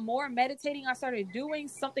 And the more meditating I started doing,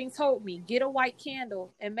 something told me, get a white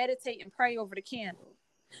candle and meditate and pray over the candle.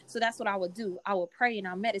 So that's what I would do. I would pray and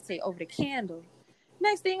I'll meditate over the candle.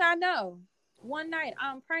 Next thing I know, one night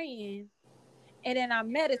I'm praying and then I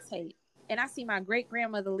meditate and I see my great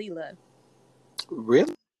grandmother Leela.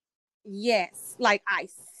 Really? Yes, like I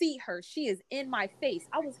see her. She is in my face.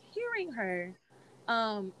 I was hearing her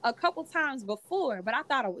a couple times before, but I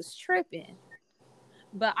thought I was tripping.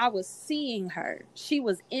 But I was seeing her. She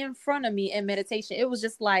was in front of me in meditation. It was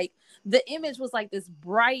just like the image was like this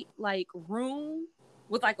bright like room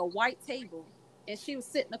with like a white table, and she was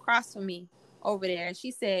sitting across from me over there. And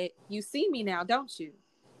she said, "You see me now, don't you?"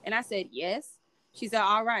 And I said, "Yes." She said,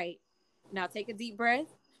 "All right, now take a deep breath."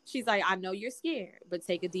 She's like, "I know you're scared, but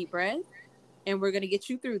take a deep breath, and we're gonna get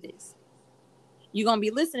you through this. You're gonna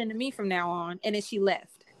be listening to me from now on." And then she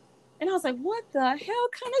left. And I was like, what the hell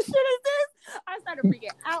kind of shit is this? I started freaking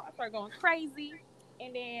out. I started going crazy.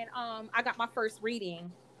 And then I got my first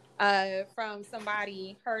reading from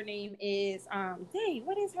somebody. Her name is, dang,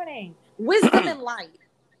 what is her name? Wisdom and Light.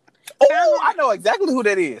 Oh, I know exactly who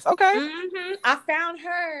that is. Okay. Mm-hmm. I found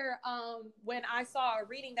her when I saw a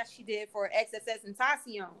reading that she did for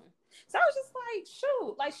XXXTentacion. So I was just like,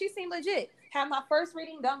 shoot, like she seemed legit. Had my first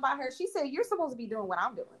reading done by her. She said, "You're supposed to be doing what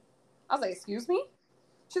I'm doing." I was like, "Excuse me?"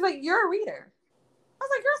 She's like, "You're a reader." I was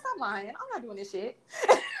like, "Girl, stop lying. I'm not doing this shit."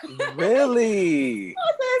 Really?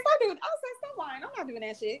 I said, "Stop lying. I'm not doing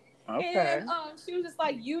that shit." Okay. And she was just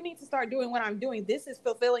like, "You need to start doing what I'm doing. This is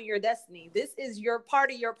fulfilling your destiny. This is your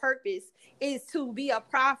part of your purpose is to be a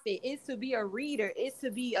prophet, is to be a reader, is to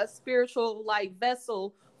be a spiritual like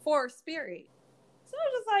vessel for spirit." So I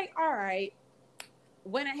was just like, all right.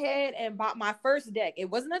 Went ahead and bought my first deck. It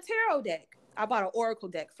wasn't a tarot deck. I bought an oracle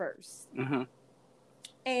deck first. Mm-hmm.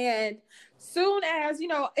 And soon as, you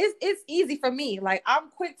know, it's easy for me. Like I'm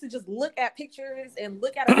quick to just look at pictures and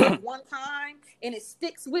look at a book one time and it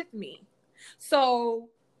sticks with me. So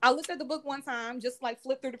I looked at the book one time, just like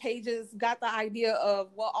flipped through the pages, got the idea of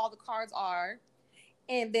what all the cards are.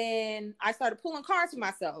 And then I started pulling cards for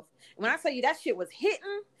myself. When I tell you that shit was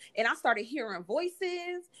hitting and I started hearing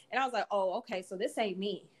voices and I was like, oh, okay, so this ain't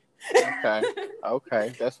me.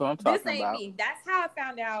 Okay, that's what I'm talking about. This ain't me. That's how I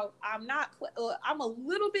found out I'm a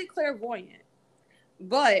little bit clairvoyant,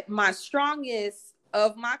 but my strongest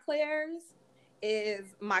of my clairs is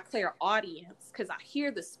my clairaudience because I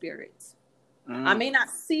hear the spirits. I may not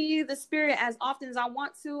see the spirit as often as I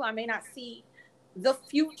want to. I may not see the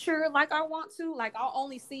future like I want to. Like I'll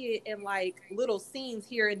only see it in like little scenes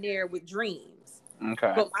here and there with dreams.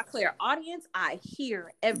 Okay. But my clairaudience, I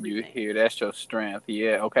hear everything. You hear, that's your strength.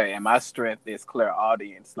 Yeah, okay. And my strength is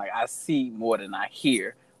clairaudience. Like I see more than I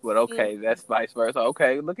hear. But okay, that's vice versa.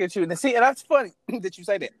 Okay, look at you. And see, and that's funny that you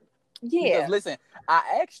say that. Yeah. Because listen,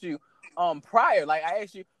 I asked you prior, like I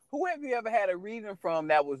asked you, who have you ever had a reading from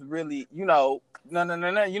that was really, you know, no.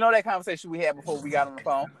 You know that conversation we had before we got on the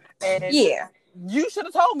phone? And yeah. You should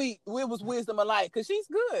have told me it was Wisdom and Light because she's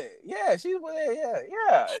good. Yeah,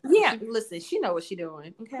 yeah. Listen, she know what she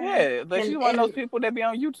doing. Okay. Yeah, but she's one of those people that be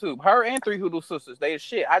on YouTube. Her and Three Hoodoo Sisters, they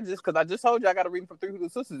shit. I just told you I got a reading from Three Hoodoo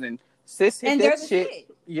Sisters and sis hit that shit.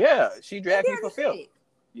 Yeah, she dragged me for filth.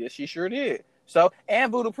 Yeah, she sure did. So and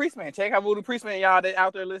Voodoo Priest Man, check out Voodoo Priest Man, y'all that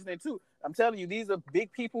out there listening too. I'm telling you, these are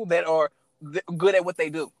big people that are good at what they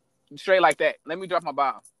do. Straight like that. Let me drop my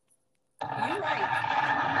bomb. You right.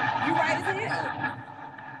 You right as hell.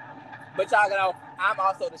 But y'all know I'm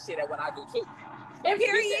also the shit at what I do too. And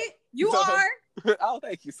period, you are. Oh,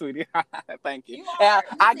 thank you, sweetie. Thank you.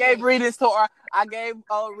 I gave readings to her. I gave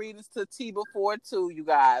readings to T before too, you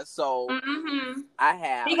guys. So I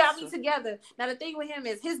have. He got me together. Now the thing with him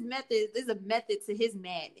is his method. There's a method to his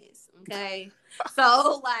madness. Okay,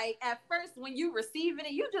 so like at first when you receiving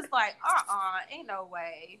it, you just like ain't no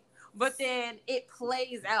way. But then it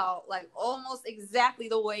plays out like almost exactly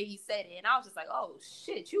the way he said it. And I was just like, oh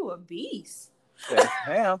shit, you a beast. Yes,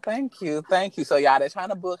 ma'am. Thank you. Thank you. So y'all that's trying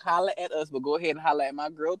to book, holler at us, but go ahead and holler at my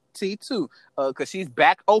girl T too. Cause she's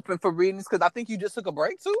back open for readings. Cause I think you just took a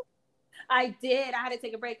break too. I did. I had to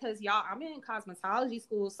take a break because y'all, I'm in cosmetology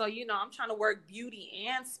school, so I'm trying to work beauty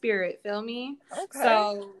and spirit. Feel me? Okay.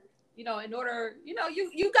 So in order, you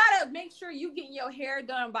gotta make sure you getting your hair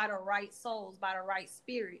done by the right souls, by the right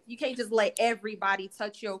spirit. You can't just let everybody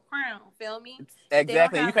touch your crown. Feel me? If they don't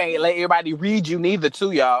Exactly. You have can't let everybody read you neither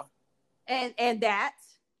too, y'all. and that.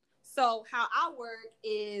 So how I work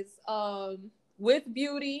is with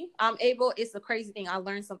beauty, it's the crazy thing. I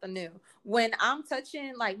learned something new. When I'm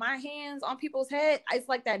touching like my hands on people's head, it's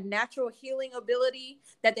like that natural healing ability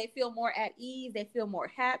that they feel more at ease, they feel more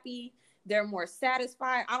happy, they're more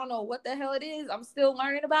satisfied. I don't know what the hell it is. I'm still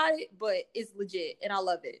learning about it, but it's legit and I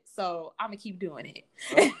love it. So I'm gonna keep doing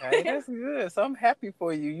Okay, it. that's good. So I'm happy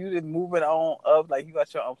for you. You did moving on up, like you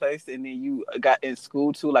got your own place, and then you got in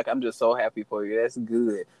school too. Like I'm just so happy for you. That's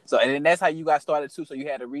good. So and then that's how you got started too. So you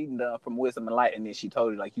had a reading done from Wisdom and Light, and then she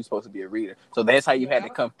told you like you're supposed to be a reader. So that's how you had to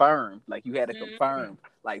Yeah. confirm. Like you had to Mhm. confirm.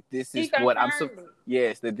 Like this She is what I'm so. confirmed it.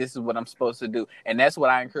 Yes, that this is what I'm supposed to do, and that's what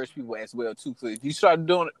I encourage people as well too. So if you start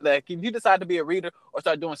doing like if you decide to be a reader or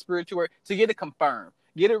start doing spiritual work, to get it confirmed.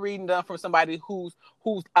 Get a reading done from somebody who's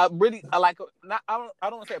really like not I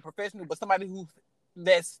don't want to say a professional, but somebody who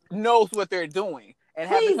that knows what they're doing and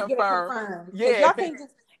have to Please get it confirm. confirmed. Because Yeah, y'all can't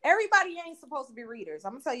just everybody ain't supposed to be readers.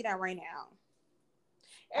 I'm gonna tell you that right now.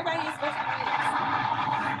 Everybody ain't supposed to be readers.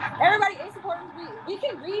 Everybody ain't supposed to read. We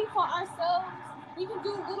can read for ourselves. We can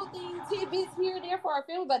do little things, tidbits here and there for our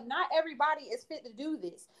family, but not everybody is fit to do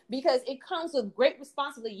this because it comes with great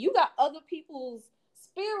responsibility. You got other people's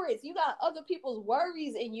spirits, you got other people's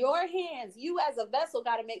worries in your hands. You as a vessel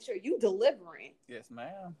got to make sure you delivering. yes,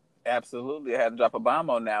 ma'am. Absolutely, I had to drop a bomb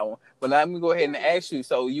on that one. But let me go ahead and Period. ask you.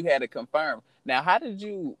 So you had to confirm. Now, how did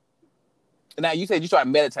you? Now you said you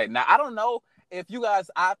started meditating. Now I don't know if you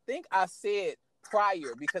guys. I think I said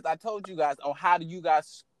prior because I told you guys on how do you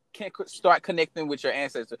guys can start connecting with your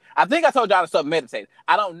ancestors. I think I told y'all to start meditating.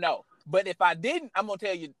 I don't know, but if I didn't, I'm gonna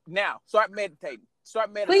tell you now. Start meditating.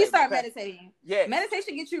 Start Please meditating. start Okay. meditating. Yes.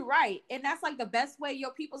 Meditation gets you right. And that's like the best way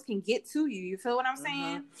your peoples can get to you. You feel what I'm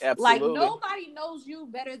saying? Like Absolutely. nobody knows you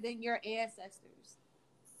better than your ancestors.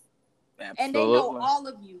 And they know Absolutely. all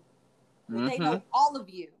of you. They Mm-hmm. know all of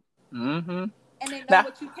you. Mm-hmm. And they know Now,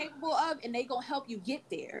 what you're capable of and they gonna help you get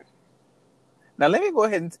there. now let me go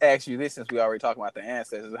ahead and ask you this since we already talking about the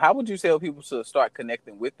ancestors. How would you tell people to start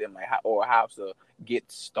connecting with them, like how to get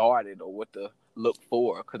started or what to look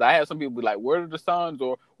for? Because I have some people be like, "Where are the signs?"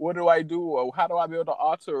 or "What do I do?" or "How do I build an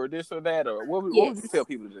altar?" or this or that, or what would you Yes. tell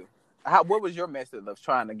people to do? What was your method of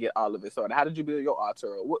trying to get all of it started? How did you build your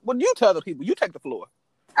altar? Or what do you tell the people? You take the floor.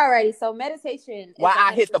 Alrighty, so meditation is Why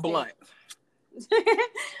I hit the 100%. blunt.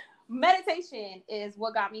 Meditation is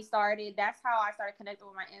what got me started. That's how I started connecting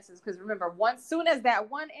with my ancestors. Because remember, soon as that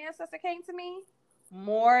one ancestor came to me,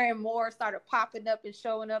 more and more started popping up and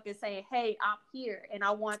showing up and saying, "Hey, I'm here and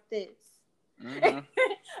I want this. Mm-hmm.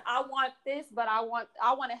 I want this, but I want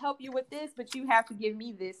to help you with this, but you have to give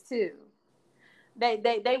me this too."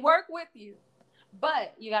 They work with you.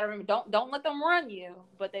 But you gotta remember, don't let them run you,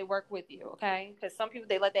 but they work with you, okay? Because some people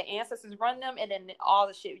they let their ancestors run them, and then all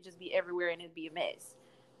the shit would just be everywhere, and it'd be a mess.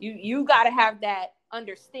 You gotta have that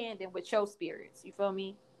understanding with your spirits. You feel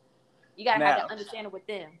me? You gotta have that Now, understanding with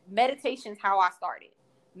them. Meditation's how I started.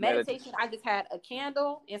 meditation. Meditation, I just had a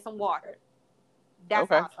candle and some water. That's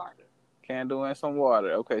Okay. how I started. Candle and some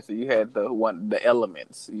water. Okay, so you had the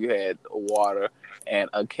elements. You had water and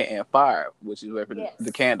fire, which is where for the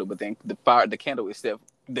Yes. candle. But then the candle itself,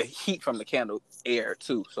 the heat from the candle, air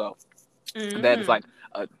too. So that is Mm-hmm. like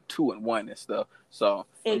a 2-in-1 and stuff. So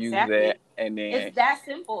use that, Exactly. and It's then that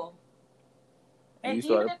simple. and And you even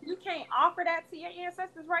sort of if you can't offer that to your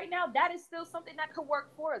ancestors right now, that is still something that could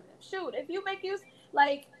work for them. Shoot, if you make use,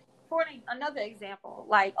 like, for another example,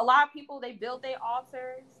 like a lot of people, they build their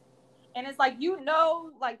altars. And it's like,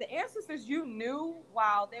 like the ancestors you knew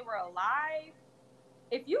while they were alive,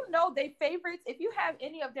 if you know their favorites, if you have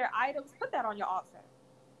any of their items, put that on your altar,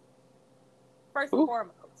 first and ooh,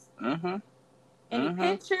 foremost. mm-hmm, Any mm-hmm,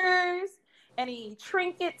 pictures, any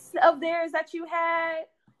trinkets of theirs that you had,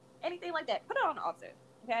 anything like that, put it on the altar,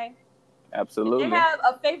 okay? If they absolutely. have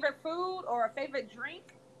a favorite food or a favorite drink,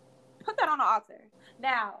 put that on the altar.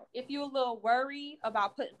 Now, if you're a little worried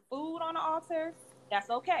about putting food on the altar, that's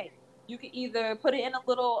okay. You can either put it in a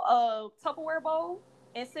little Tupperware bowl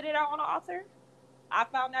and sit it out on the altar. I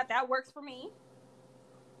found that works for me.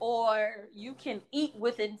 Or you can eat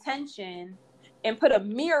with intention and put a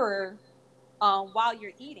mirror while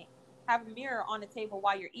you're eating. Have a mirror on the table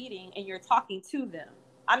while you're eating and you're talking to them.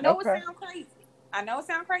 I know it Okay. sounds crazy. I know it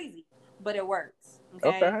sounds crazy, but it works.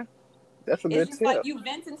 Okay. That's a It's good just tip. like you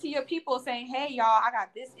venting to your people saying, hey, y'all, I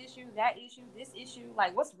got this issue, that issue, this issue.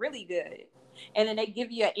 Like, what's really good? And then they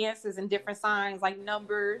give you answers in different signs, like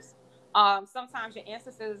numbers. Sometimes your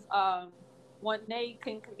ancestors, when they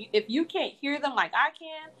can, if you can't hear them like I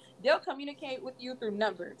can, they'll communicate with you through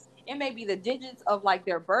numbers. It may be the digits of like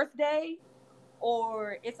their birthday,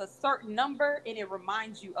 or it's a certain number and it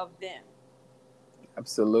reminds you of them.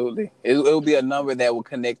 Absolutely. It'll be a number that will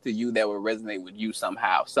connect to you, that will resonate with you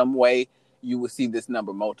somehow. Some way you will see this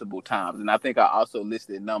number multiple times. And I think I also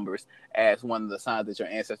listed numbers as one of the signs that your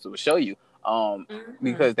ancestors will show you.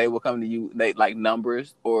 Because they will come to you, they like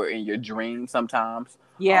numbers, or in your dreams sometimes.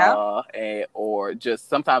 Yeah. Or just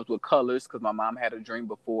sometimes with colors, because my mom had a dream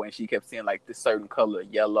before and she kept seeing like this certain color,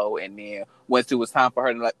 yellow, and then once it was time for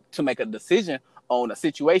her to make a decision on a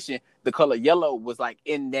situation, the color yellow was like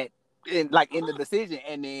in the decision,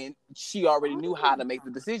 and then she already knew how to make the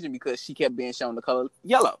decision because she kept being shown the color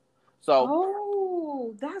yellow.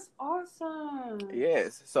 So that's awesome.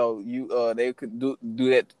 Yes, so you they could do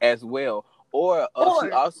that as well, or she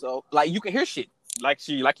also, like, you can hear shit like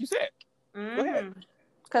you said. Go ahead.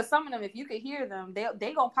 Because some of them, if you could hear them,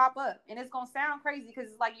 they gonna pop up, and it's gonna sound crazy because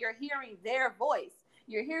it's like you're hearing their voice,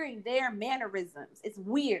 you're hearing their mannerisms. It's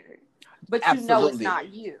weird. But you know it's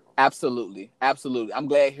not you. Absolutely. I'm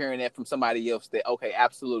glad hearing that from somebody else that, okay,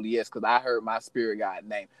 absolutely, yes, because I heard my spirit guide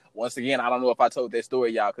name. Once again, I don't know if I told that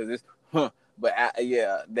story, y'all, because it's, but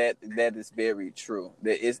that is very true.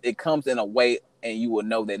 It comes in a way, and you will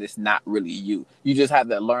know that it's not really you. You just have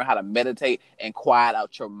to learn how to meditate and quiet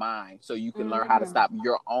out your mind so you can learn how to stop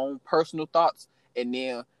your own personal thoughts and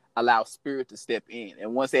then allow spirit to step in.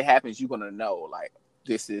 And once it happens, you're going to know, like,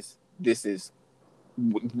 this is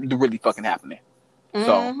really fucking happening.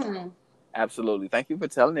 So absolutely, thank you for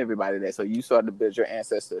telling everybody that. So you started to build your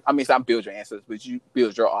ancestors. I mean, it's not build your ancestors, but you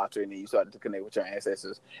build your altar, and then you started to connect with your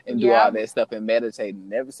ancestors and do all that stuff and meditate.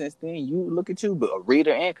 And ever since then, you look at you, but a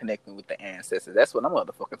reader and connecting with the ancestors. That's what I'm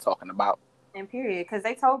motherfucking talking about. And period, because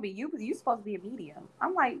they told me you supposed to be a medium.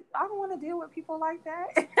 I'm like, I don't want to deal with people like that.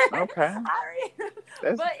 Okay.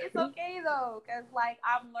 But it's okay though, because like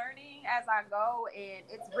I'm learning as I go, and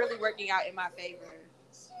it's really working out in my favor.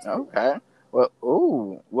 Okay.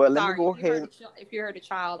 Well, let me go ahead. If you heard a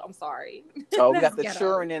child, I'm sorry. Oh, we got the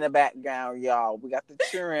children in the background, y'all. We got the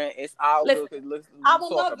children. It's all good. I'm a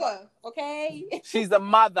mother, okay? She's a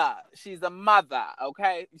mother.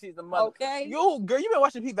 Okay? She's a mother. Okay. Yo, girl, you been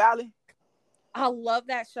watching P Valley? I love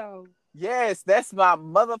that show. Yes, that's my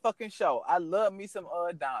motherfucking show. I love me some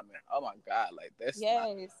Diamond. Oh my god, like that's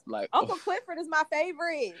like Uncle Clifford is my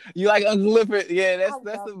favorite. You like Uncle Clifford? Yeah,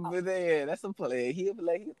 that's a player. He's a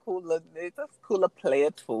cooler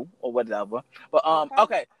player too, or whatever. But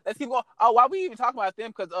okay, let's keep going. Oh, why we even talking about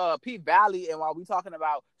them? Because P Valley, and while we talking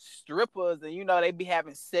about strippers, and they be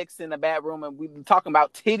having sex in the bedroom, and we be talking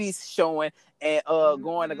about titties showing, and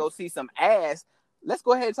going to go see some ass. Let's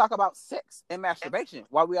go ahead and talk about sex and masturbation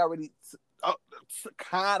while we already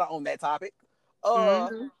kind of on that topic.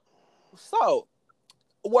 So,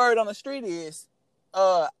 word on the street is,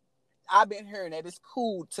 I've been hearing that it's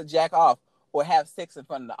cool to jack off or have sex in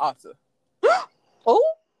front of the altar. Oh?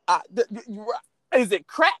 Is it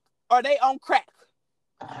crack? Are they on crack?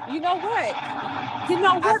 You know what?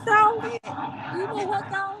 Though?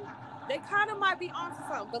 They kind of might be onto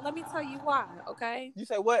something, but let me tell you why, okay? You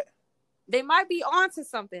say what? They might be onto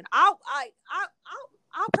something. I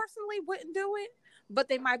personally wouldn't do it, but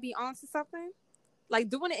they might be onto something. Like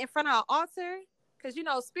doing it in front of an altar, because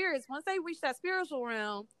spirits, once they reach that spiritual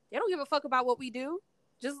realm, they don't give a fuck about what we do,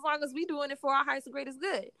 just as long as we doing it for our highest and greatest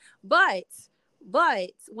good. But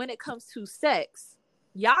when it comes to sex,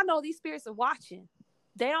 y'all know these spirits are watching.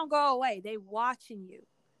 They don't go away. They watching you.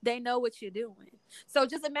 They know what you're doing. So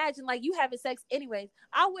just imagine, like, you having sex anyways.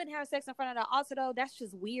 I wouldn't have sex in front of the altar though. That's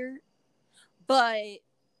just weird. But,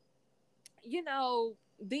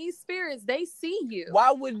 these spirits, they see you.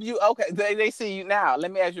 Why wouldn't you? Okay, they see you now.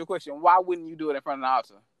 Let me ask you a question. Why wouldn't you do it in front of the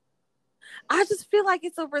altar? I just feel like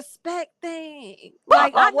it's a respect thing.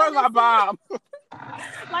 Like, where's my bomb?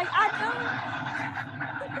 Like, I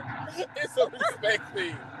know. It's a respect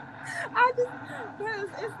thing. Because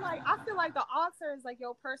it's like, I feel like the altar is like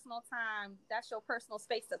your personal time. That's your personal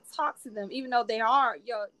space to talk to them, even though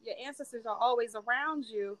your ancestors are always around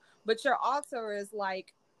you. But your altar is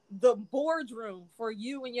like the boardroom for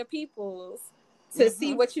you and your peoples to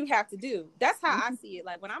see what you have to do. That's how I see it.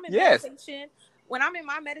 Like when I'm in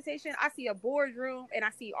my meditation, I see a boardroom and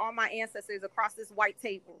I see all my ancestors across this white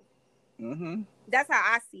table. That's how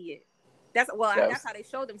I see it. That's how they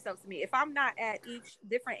show themselves to me. If I'm not at each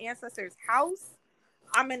different ancestor's house,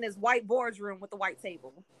 I'm in this white boardroom with the white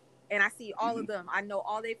table, and I see all of them. I know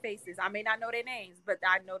all their faces. I may not know their names, but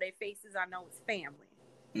I know their faces. I know it's family.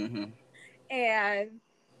 And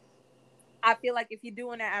I feel like if you're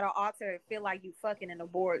doing that at an altar, it feel like you fucking in a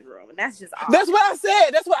boardroom, and that's just odd. That's what I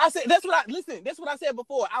said. That's what I said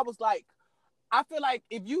before. I was like, I feel like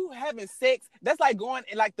if you having sex, that's like going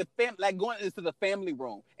in like going into the family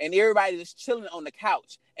room and everybody just chilling on the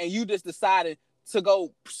couch and you just decided to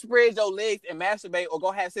go spread your legs and masturbate or go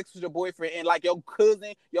have sex with your boyfriend and like your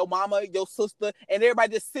cousin, your mama, your sister, and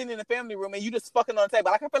everybody just sitting in the family room and you just fucking on the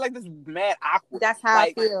table. Like I feel like this is mad awkward. That's how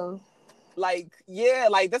I feel. Like, yeah,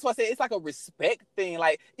 like that's why I said it's like a respect thing.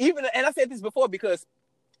 Like even, and I said this before because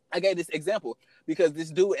I gave this example because this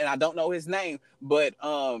dude, and I don't know his name, but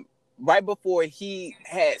right before he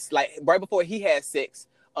had sex,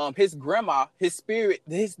 his grandma, the spirit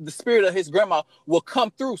of his grandma will come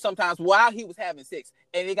through sometimes while he was having sex.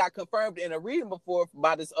 And it got confirmed in a reading before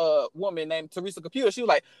by this woman named Teresa Computer. She was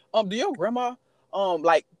like, do your grandma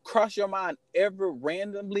like cross your mind ever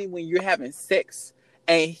randomly when you're having sex?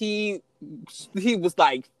 And he was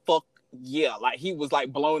like, fuck yeah, like he was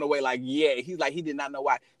like blown away, like yeah. He's like he did not know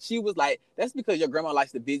why. She was like, that's because your grandma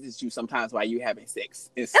likes to visit you sometimes while you having sex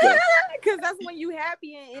and stuff. Because that's when you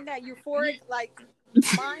happy and in that euphoric like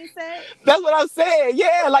mindset. That's what I'm saying.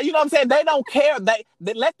 Yeah, like you know what I'm saying. They don't care. They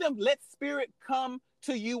let spirit come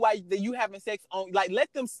to you while you having sex on. Like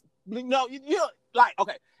let them. You know like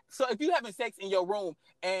okay. So if you having sex in your room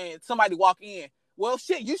and somebody walk in. Well,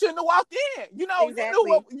 shit, you shouldn't have walked in. You know, exactly.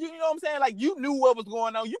 you know what I'm saying? Like, you knew what was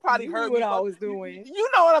going on. You probably heard what I was doing. You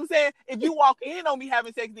know what I'm saying? If you walk in on me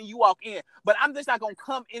having sex, then you walk in. But I'm just not going to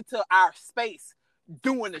come into our space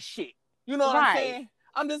doing the shit. You know what I'm saying?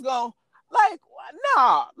 I'm just going,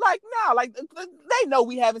 nah. Like, they know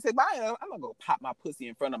we having sex, but I'm not going to pop my pussy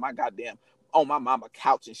in front of my goddamn, on my mama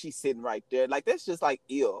couch, and she's sitting right there. Like, that's just, like,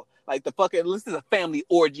 ill. Like, this is a family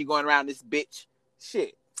orgy going around this bitch.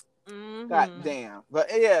 Shit. God damn. But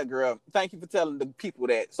yeah, girl, thank you for telling the people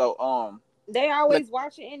that. So they always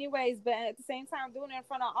watch it anyways, but at the same time doing it in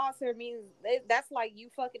front of altar means that's like you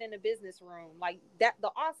fucking in a business room. Like that the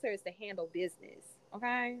altar is to handle business.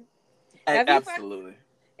 Okay? Absolutely.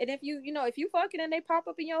 And if you fucking and they pop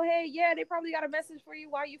up in your head, yeah, they probably got a message for you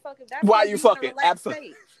while you fucking. That's why you fucking.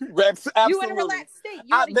 Absolutely. You in a relaxed state.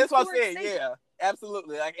 That's what I'm saying. Yeah,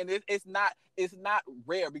 absolutely. Like, and it's not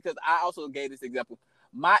rare because I also gave this example.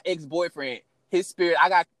 My ex-boyfriend, his spirit, I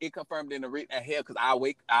got it confirmed in the reading at hell because I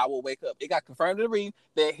will wake up. It got confirmed in the reading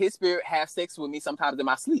that his spirit has sex with me sometimes in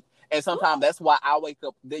my sleep. And sometimes that's why I wake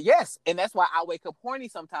up. And that's why I wake up horny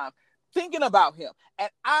sometimes thinking about him. And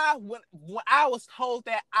when I was told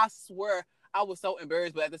that, I swear I was so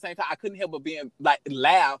embarrassed, but at the same time, I couldn't help but being like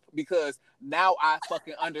laugh because now I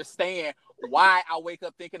fucking understand why I wake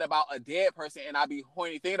up thinking about a dead person and I be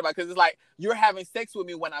horny thinking about it, because it's like you're having sex with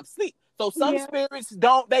me when I'm asleep. So some spirits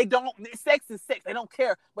don't, sex is sex. They don't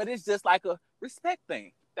care, but it's just like a respect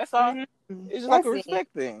thing. That's all. Mm-hmm. It's just like a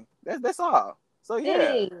respect thing. That's all. So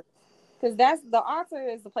yeah. Because that's the altar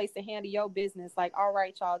is the place to handle your business. Like, all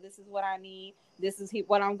right, y'all, this is what I need. This is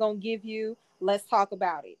what I'm gonna give you. Let's talk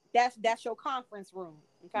about it. That's your conference room.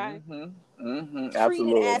 Okay.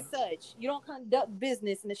 Absolutely. Treat it as such. You don't conduct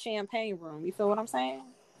business in the champagne room. You feel what I'm saying?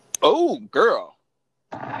 Oh, girl.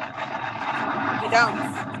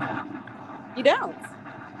 You don't.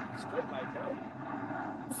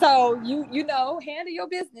 So you handle your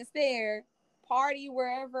business there, party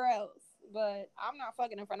wherever else. But I'm not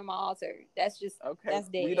fucking in front of my altar. That's just okay. That's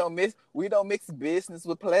dead. We don't mix business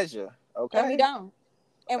with pleasure. Okay. And we don't.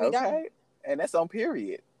 And that's on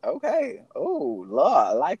period. Okay. Oh, Lord,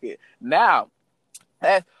 I like it. Now,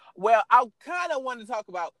 I kind of want to talk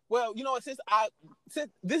about. Well, you know what? Since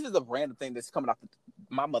this is a random thing that's coming off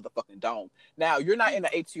my motherfucking dome. Now, you're not in the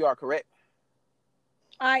ATR, correct?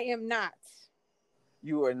 I am not.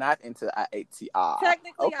 You are not into ATR.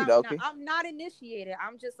 Technically, I'm not initiated.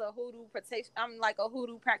 I'm just a hoodoo protection. I'm like a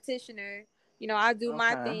hoodoo practitioner. You know, I do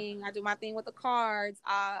my thing. I do my thing with the cards.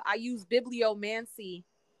 I use bibliomancy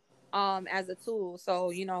as a tool. So,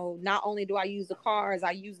 you know, not only do I use the cards,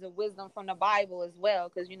 I use the wisdom from the Bible as well,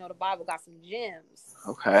 because you know the Bible got some gems.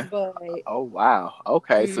 Okay. But, oh wow.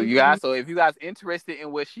 Okay. So so if you guys interested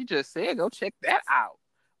in what she just said, go check that out.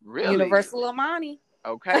 Really? Universal Amani.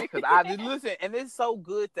 Okay, because I did listen, and it's so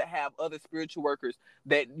good to have other spiritual workers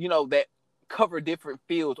that that cover different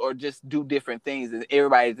fields or just do different things, and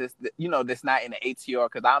everybody just that's not in the ATR.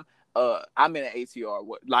 Because I'm in the ATR.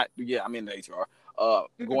 I'm in the ATR.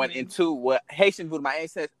 Going into what Haitian voodoo, my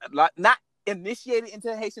ancestors not initiated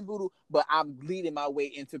into Haitian voodoo, but I'm leading my way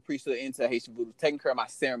into priesthood, into Haitian voodoo, taking care of my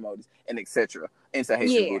ceremonies and etc. into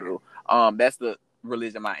Haitian voodoo. That's the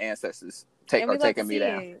religion my ancestors And we are love to taking me see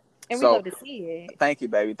down. it. And we So love to see it. thank you,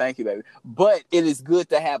 baby. Thank you, baby. But it is good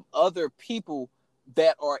to have other people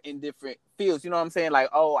that are in different fields. You know what I'm saying? Like,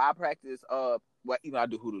 oh, I practice even I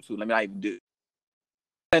do hoodoo too. Let me not even do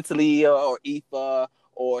mentally or Ifa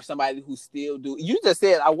or somebody who still do. You just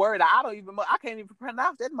said a word I can't even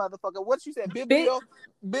pronounce that motherfucker. What you said? Bibliomancy.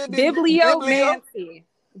 Bibliomancy.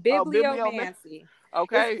 Bibliomancy.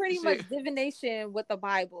 Okay. It's pretty much divination with the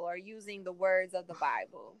Bible or using the words of the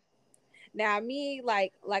Bible. Now, me,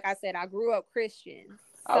 like I said, I grew up Christian.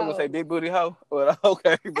 So... I was gonna say big booty hoe, but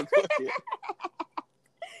okay.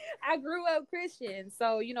 I grew up Christian,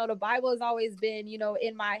 so the Bible has always been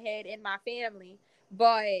in my head, in my family.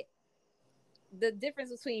 But the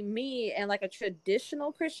difference between me and like a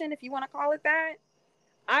traditional Christian, if you want to call it that,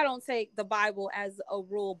 I don't take the Bible as a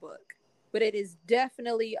rule book, but it is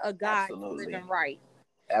definitely a guide to living right.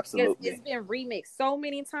 Absolutely. Because it's been remixed so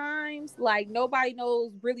many times, like nobody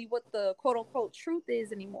knows really what the quote unquote truth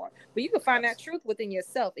is anymore. But you can find that truth within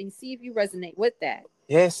yourself and see if you resonate with that.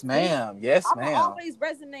 Yes, ma'am. Yes, ma'am. I always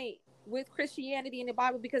resonate with Christianity and the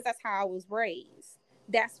Bible because that's how I was raised.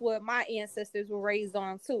 That's what my ancestors were raised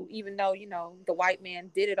on too, even though, the white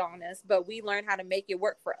man did it on us, but we learned how to make it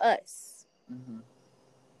work for us. Mm-hmm.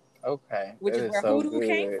 Okay. Which is where hoodoo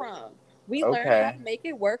came from. We learned how to make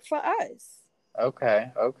it work for us.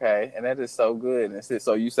 Okay. And that is so good. And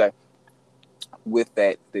so you say with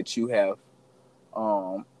that you have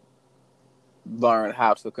learned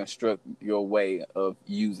how to construct your way of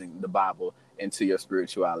using the Bible into your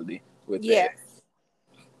spirituality with that.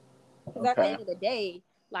 Because at the end of the day,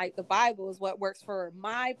 like the Bible is what works for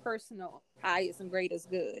my personal highest and greatest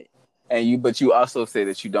good. But you also say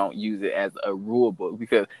that you don't use it as a rule book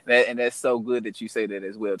and that's so good that you say that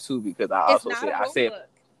as well too, because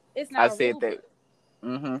it's not a rule book.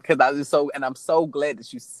 Because I'm so glad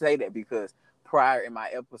that you say that, because prior in my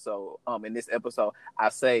episode, in this episode, I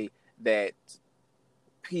say that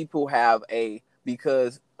people have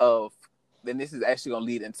because of, then this is actually going to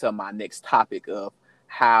lead into my next topic of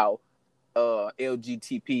how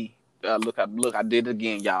LGTP, look, I did it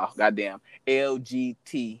again, y'all, goddamn,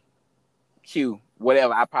 LGTQ,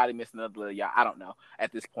 whatever, I probably missed another little, y'all, I don't know,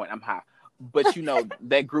 at this point, I'm high, but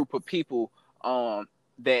that group of people,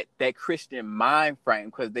 that Christian mind frame,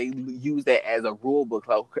 because they use that as a rule book.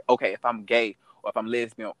 Like, okay, if I'm gay or if I'm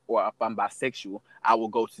lesbian or if I'm bisexual, I will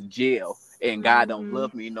go to jail and God don't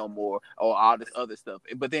love me no more, or all this other stuff.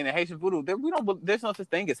 But then in Haitian voodoo, there's no such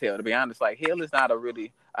thing as hell, to be honest. Like, hell is not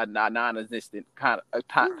a non-existent kind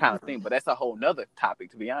of thing, but that's a whole nother topic,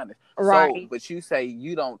 to be honest. Right. So, but you say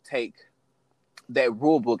you don't take that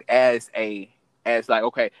rule book as like,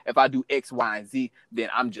 okay, if I do X, Y, and Z, then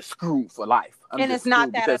I'm just screwed for life. And it's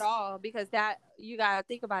not that at all, because that, you gotta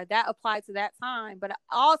think about it, that applied to that time. But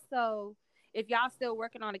also, if y'all still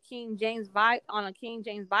working on a King James Bible,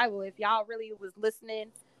 if y'all really was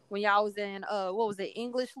listening when y'all was in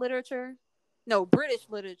English literature? No, British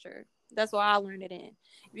literature. That's what I learned it in.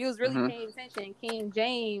 If you was really paying attention, King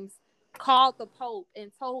James called the Pope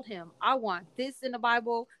and told him, I want this in the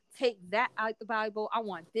Bible, take that out the Bible, I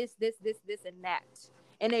want this, and that.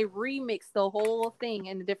 And they remixed the whole thing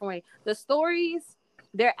in a different way. The stories,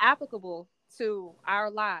 they're applicable to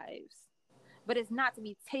our lives, but it's not to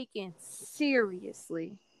be taken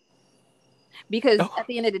seriously. Because at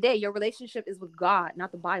the end of the day, your relationship is with God,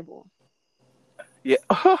 not the Bible. Yeah.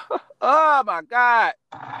 Oh my God.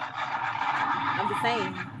 I'm just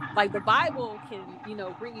saying, like, the Bible can,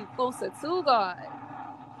 bring you closer to God,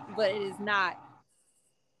 but it is not.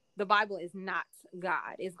 The Bible is not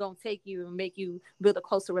God. It's going to take you and make you build a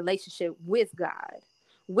closer relationship with God,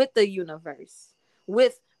 with the universe,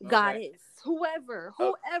 with Goddess, whoever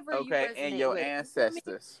you resonate and your with.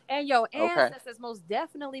 ancestors. And your ancestors, most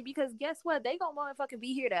definitely, because guess what? They going to motherfucking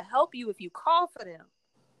be here to help you if you call for them.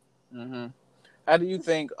 Mm-hmm. How do you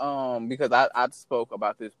think, because I spoke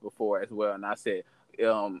about this before as well, and I said,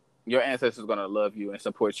 your ancestors are going to love you and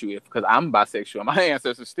support you, because I'm bisexual. My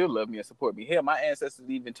ancestors still love me and support me. Hell, my ancestors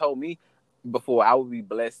even told me before I would be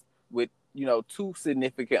blessed with, two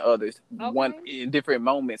significant others, one in different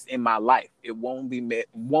moments in my life. It won't be male,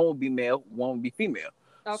 one will be female.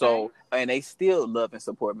 Okay. So, and they still love and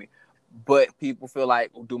support me. But people feel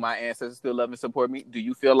like, do my ancestors still love and support me? Do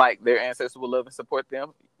you feel like their ancestors will love and support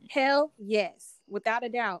them? Hell yes, without a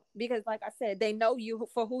doubt. Because like I said, they know you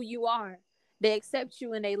for who you are. They accept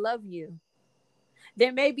you and they love you.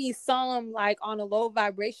 There may be some, like, on a low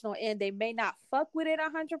vibrational end, they may not fuck with it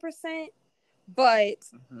 100%, but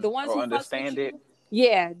the ones who understand it,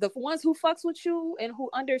 the ones who fucks with you and who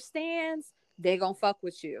understands, they gonna fuck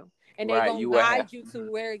with you, and they gonna guide you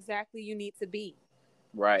to where exactly you need to be.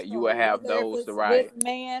 Right. You So will have whether if those it's to right. with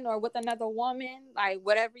man or with another woman, like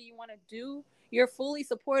whatever you want to do, you're fully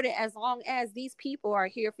supported as long as these people are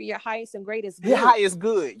here for your highest and greatest Your good. highest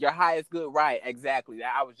good. Your highest good. Right. Exactly.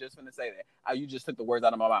 I was just gonna say that. You just took the words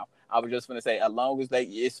out of my mouth. I was just gonna say, as long as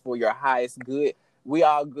it's for your highest good, we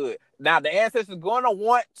all good. Now the ancestors gonna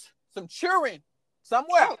want some children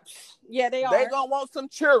somewhere. Oh, yeah, they are. They gonna want some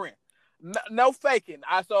children. No faking.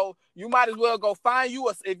 So you might as well go find you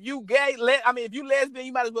if you gay. If you lesbian,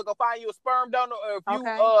 you might as well go find you a sperm donor. Or if you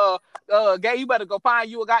gay, you better go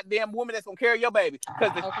find you a goddamn woman that's gonna carry your baby,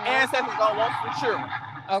 because the ancestors gonna want some children.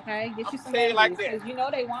 Okay, get you some babies, like because you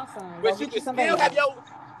know they want some. But you can still have yo.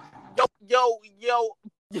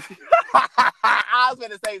 I was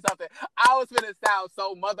gonna say something. I was gonna sound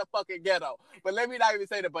so motherfucking ghetto, but let me not even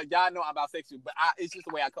say that. But y'all know I'm bisexual, but it's just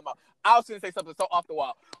the way I come out. I was gonna say something so off the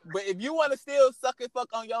wall. But if you want to still suck and fuck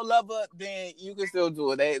on your lover, then you can still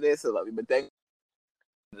do it. They still love you, but that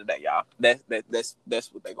y'all, that's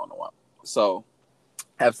what they're gonna want. So,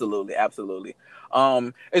 absolutely.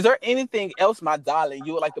 Is there anything else, my darling,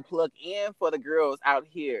 you would like to plug in for the girls out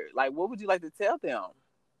here? Like, what would you like to tell them?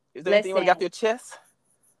 Is there anything you want to get off your chest?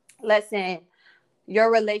 Listen,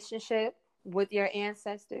 your relationship with your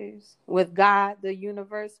ancestors, with God, the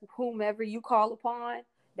universe, whomever you call upon,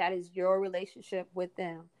 that is your relationship with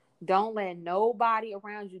them. Don't let nobody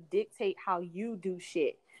around you dictate how you do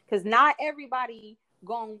shit. Because not everybody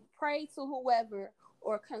gonna pray to whoever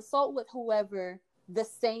or consult with whoever the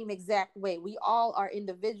same exact way. We all are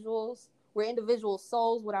individuals. We're individual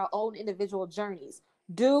souls with our own individual journeys.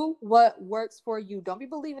 Do what works for you. Don't be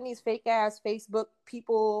believing these fake ass Facebook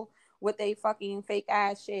people with they fucking fake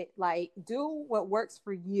ass shit. Like, do what works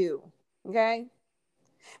for you. Okay?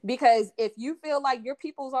 Because if you feel like your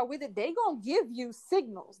peoples are with it, they gonna give you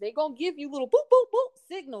signals. They gonna give you little boop, boop, boop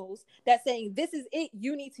signals that saying, this is it.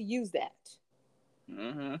 You need to use that.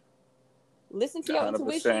 Mm-hmm. Listen to your 100%.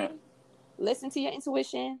 Intuition. Listen to your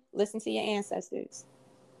intuition. Listen to your ancestors.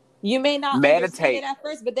 You may not understand it at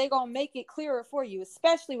first, but they're going to make it clearer for you,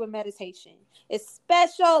 especially with meditation.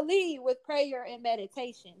 Especially with prayer and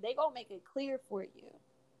meditation. They're going to make it clear for you.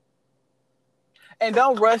 And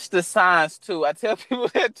don't rush the signs, too. I tell people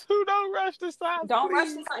that, too. Don't rush the signs. Don't rush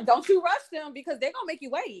the signs. Don't you rush them, because they're going to make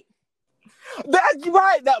you wait. That's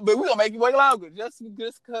right. No, but we're going to make you wait longer. Just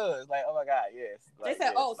because. Like, oh, my God, yes. Like, they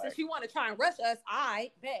said, since you want to try and rush us,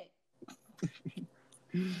 I bet.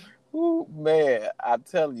 Ooh, man, I'm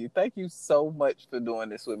telling you, thank you so much for doing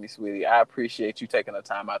this with me, sweetie. I appreciate you taking the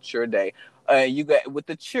time out your day. You got with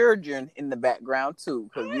the children in the background too,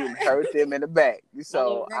 because you heard them in the back.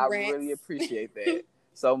 So I really appreciate that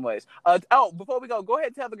so much. Before we go ahead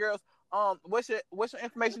and tell the girls, what's your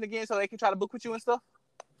information again, so they can try to book with you and stuff?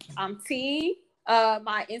 I'm T.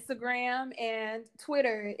 My Instagram and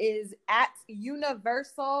Twitter is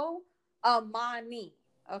 @Universal Amani.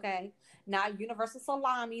 Okay. Not Universal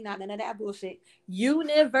Salami, not none of that bullshit.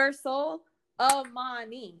 Universal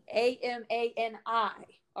Amani,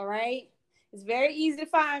 Amani. All right. It's very easy to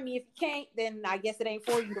find me. If you can't, then I guess it ain't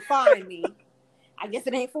for you to find me.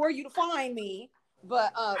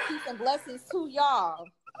 But peace and blessings to y'all.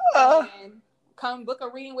 And come book a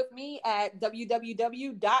reading with me at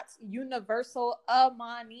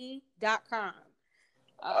www.universalamani.com.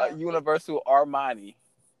 Universal Armani.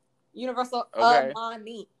 Universal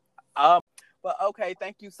Amani. But okay,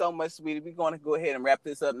 thank you so much, sweetie. We're going to go ahead and wrap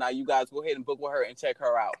this up now. You guys go ahead and book with her and check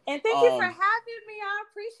her out. And thank you for having me. I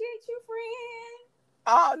appreciate you, friend.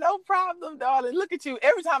 Oh, no problem, darling. Look at you.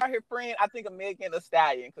 Every time I hear friend, I think of Megan Thee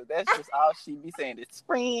Stallion, because that's just all she be saying. It's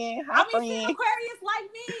friend. Hi, friend. She's Aquarius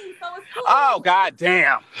like me, so it's cool. Oh, God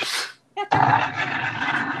damn.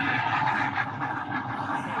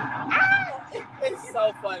 It's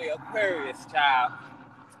so funny. Aquarius, child.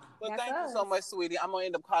 Well, thank you so much, sweetie. I'm going to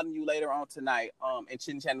end up calling you later on tonight and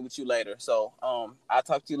chit-chatting with you later. So I'll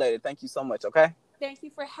talk to you later. Thank you so much, okay? Thank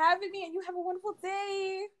you for having me, and you have a wonderful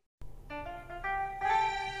day.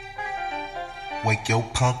 Wake your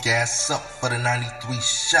punk ass up for the 93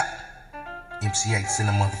 shot. MC8's in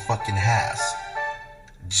the motherfucking house.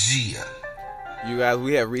 Gia. You guys,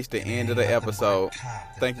 we have reached the end of the episode.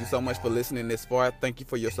 Thank you so much for listening this far. Thank you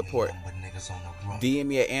for your support. DM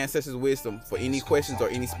me at Ancestors Wisdom for any questions or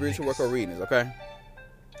any spiritual work or readings, okay?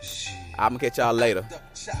 I'm gonna catch y'all later.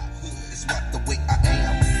 It's the way I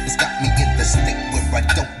am. It's got me in the state where I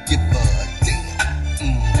don't give